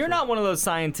know. So you're not one of those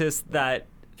scientists that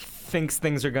thinks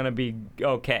things are gonna be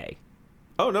okay.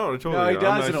 Oh no, totally. No, he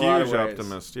does I'm in a a lot of huge ways.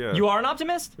 optimist. Yeah. You are an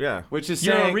optimist. Yeah. Which is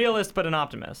You're saying a realist, but an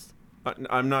optimist.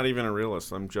 I'm not even a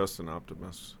realist. I'm just an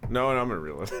optimist. No, and I'm a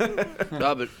realist.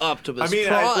 I'm an optimist. I mean,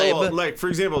 tribe. well, like for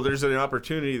example, there's an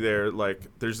opportunity there. Like,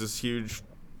 there's this huge,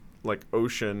 like,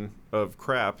 ocean of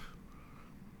crap.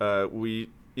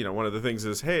 One of the things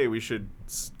is, hey, we should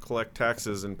collect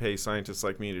taxes and pay scientists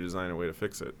like me to design a way to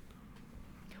fix it.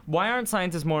 Why aren't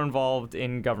scientists more involved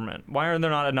in government? Why are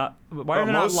there not enough? Why are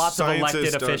there not most lots of elected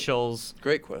scientists don't- officials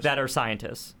Great question. that are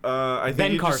scientists? I think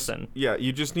Ben you just- Carson.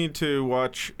 you just need to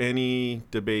watch any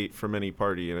debate from any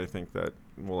party, and I think that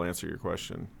will answer your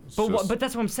question. It's But just- but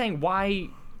that's what I'm saying. Why? I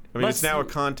mean, it's let's- now a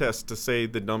contest to say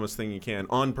the dumbest thing you can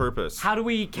on purpose. How do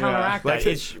we counteract Like,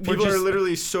 that? We're people are just-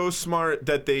 literally so smart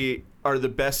that they are the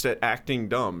best at acting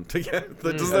dumb. Doesn't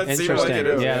that seem like Interesting. it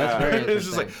is? Yeah, that's very It's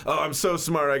just like, oh, I'm so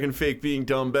smart, I can fake being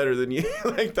dumb better than you.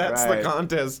 Like, that's Right. the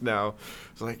contest now.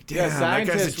 It's like, Yeah, damn, that guy's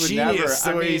a scientists would genius. never- The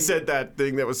I way he mean- said that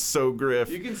thing that was so griff.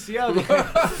 You can see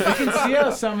how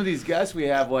some of these guests we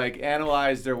have like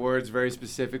analyze their words very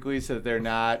specifically so that they're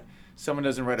not. Someone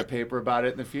doesn't write a paper about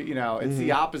it in the future. You know, it's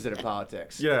the opposite of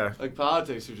politics. Yeah. Like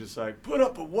politics are just like put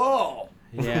up a wall.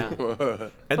 Yeah.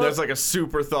 And that's like a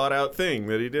super thought out thing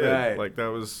that he did. Right. Like, that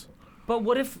was. But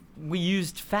what if we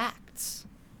used facts?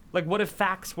 Like, what if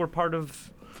facts were part of?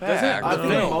 Fact. I think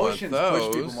don't know emotions about push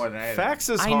those. people more than anything. Facts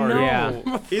is I hard. know.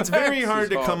 Yeah. It's very Facts hard is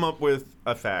to hard. come up with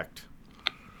a fact.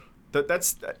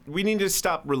 We need to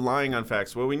stop relying on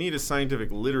facts. What we need is scientific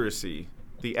literacy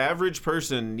The average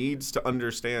person needs to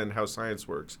understand how science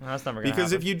works. Well, that's never gonna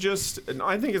Because happen. if you just,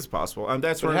 I think it's possible.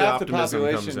 That's But where the half the optimism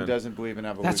comes population in. doesn't believe in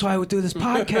evolution. That's why we do this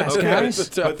podcast, Okay, guys.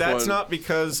 but that's not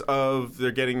because of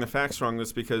they're getting the facts wrong.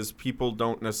 That's because people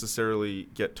don't necessarily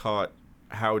get taught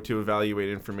how to evaluate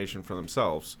information for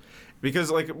themselves.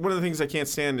 Because like one of the things I can't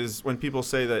stand is when people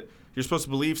say that you're supposed to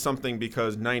believe something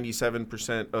because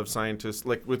 97% of scientists,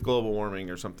 like with global warming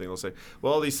or something, they'll say,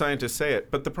 well, all these scientists say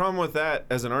it. But the problem with that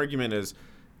as an argument is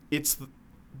it's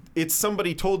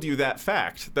somebody told you that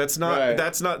fact. That's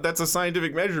a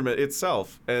scientific measurement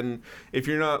itself. And if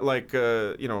you're not like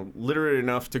literate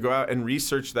enough to go out and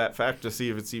research that fact to see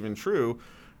if it's even true,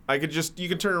 you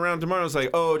can turn around tomorrow and say,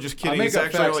 oh, just kidding, make it's up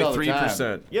actually facts all only the time.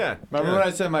 3%. Yeah. Remember when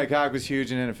I said my cock was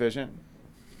huge and inefficient?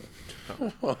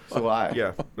 It's a lie.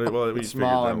 Yeah. Well, we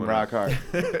Small figured that and one rock out.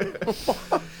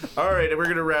 hard. All right, we're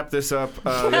gonna wrap this up.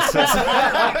 This is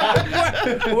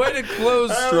Way to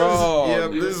close strong.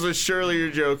 Yep, this is Surely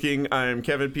You're Joking. I'm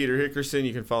Kevin Peter Hickerson.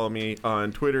 You can follow me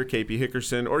on Twitter, KP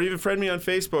Hickerson, or even friend me on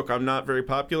Facebook. I'm not very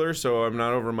popular, so I'm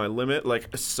not over my limit like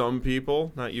some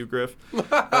people. Not you, Griff.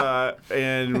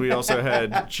 And we also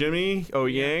had Jimmy O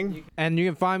Yang. And you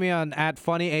can find me on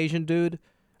 @funnyAsianDude.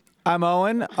 I'm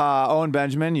Owen. Owen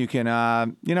Benjamin. You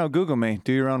can, Google me.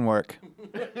 Do your own work.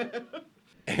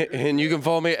 And you can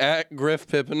follow me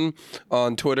 @GriffPippin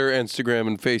on Twitter, Instagram,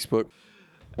 and Facebook.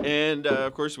 And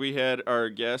of course, we had our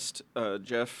guest,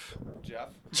 Jeff. You're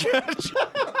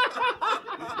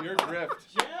grift.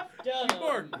 You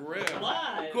are Griff.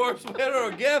 Of course, we had our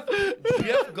guest,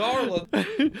 Jeff Garland.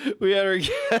 We had our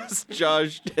guest,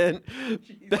 Josh Dent.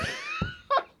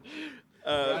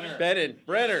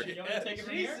 Brener. You want to take it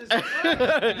from here?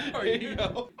 There you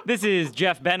go. This is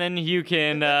Jeff Bennon. You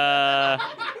can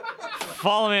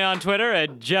follow me on Twitter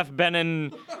at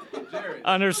JeffBennon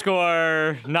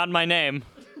 _ not my name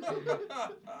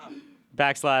 /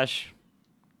 Thanks for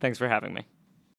having me.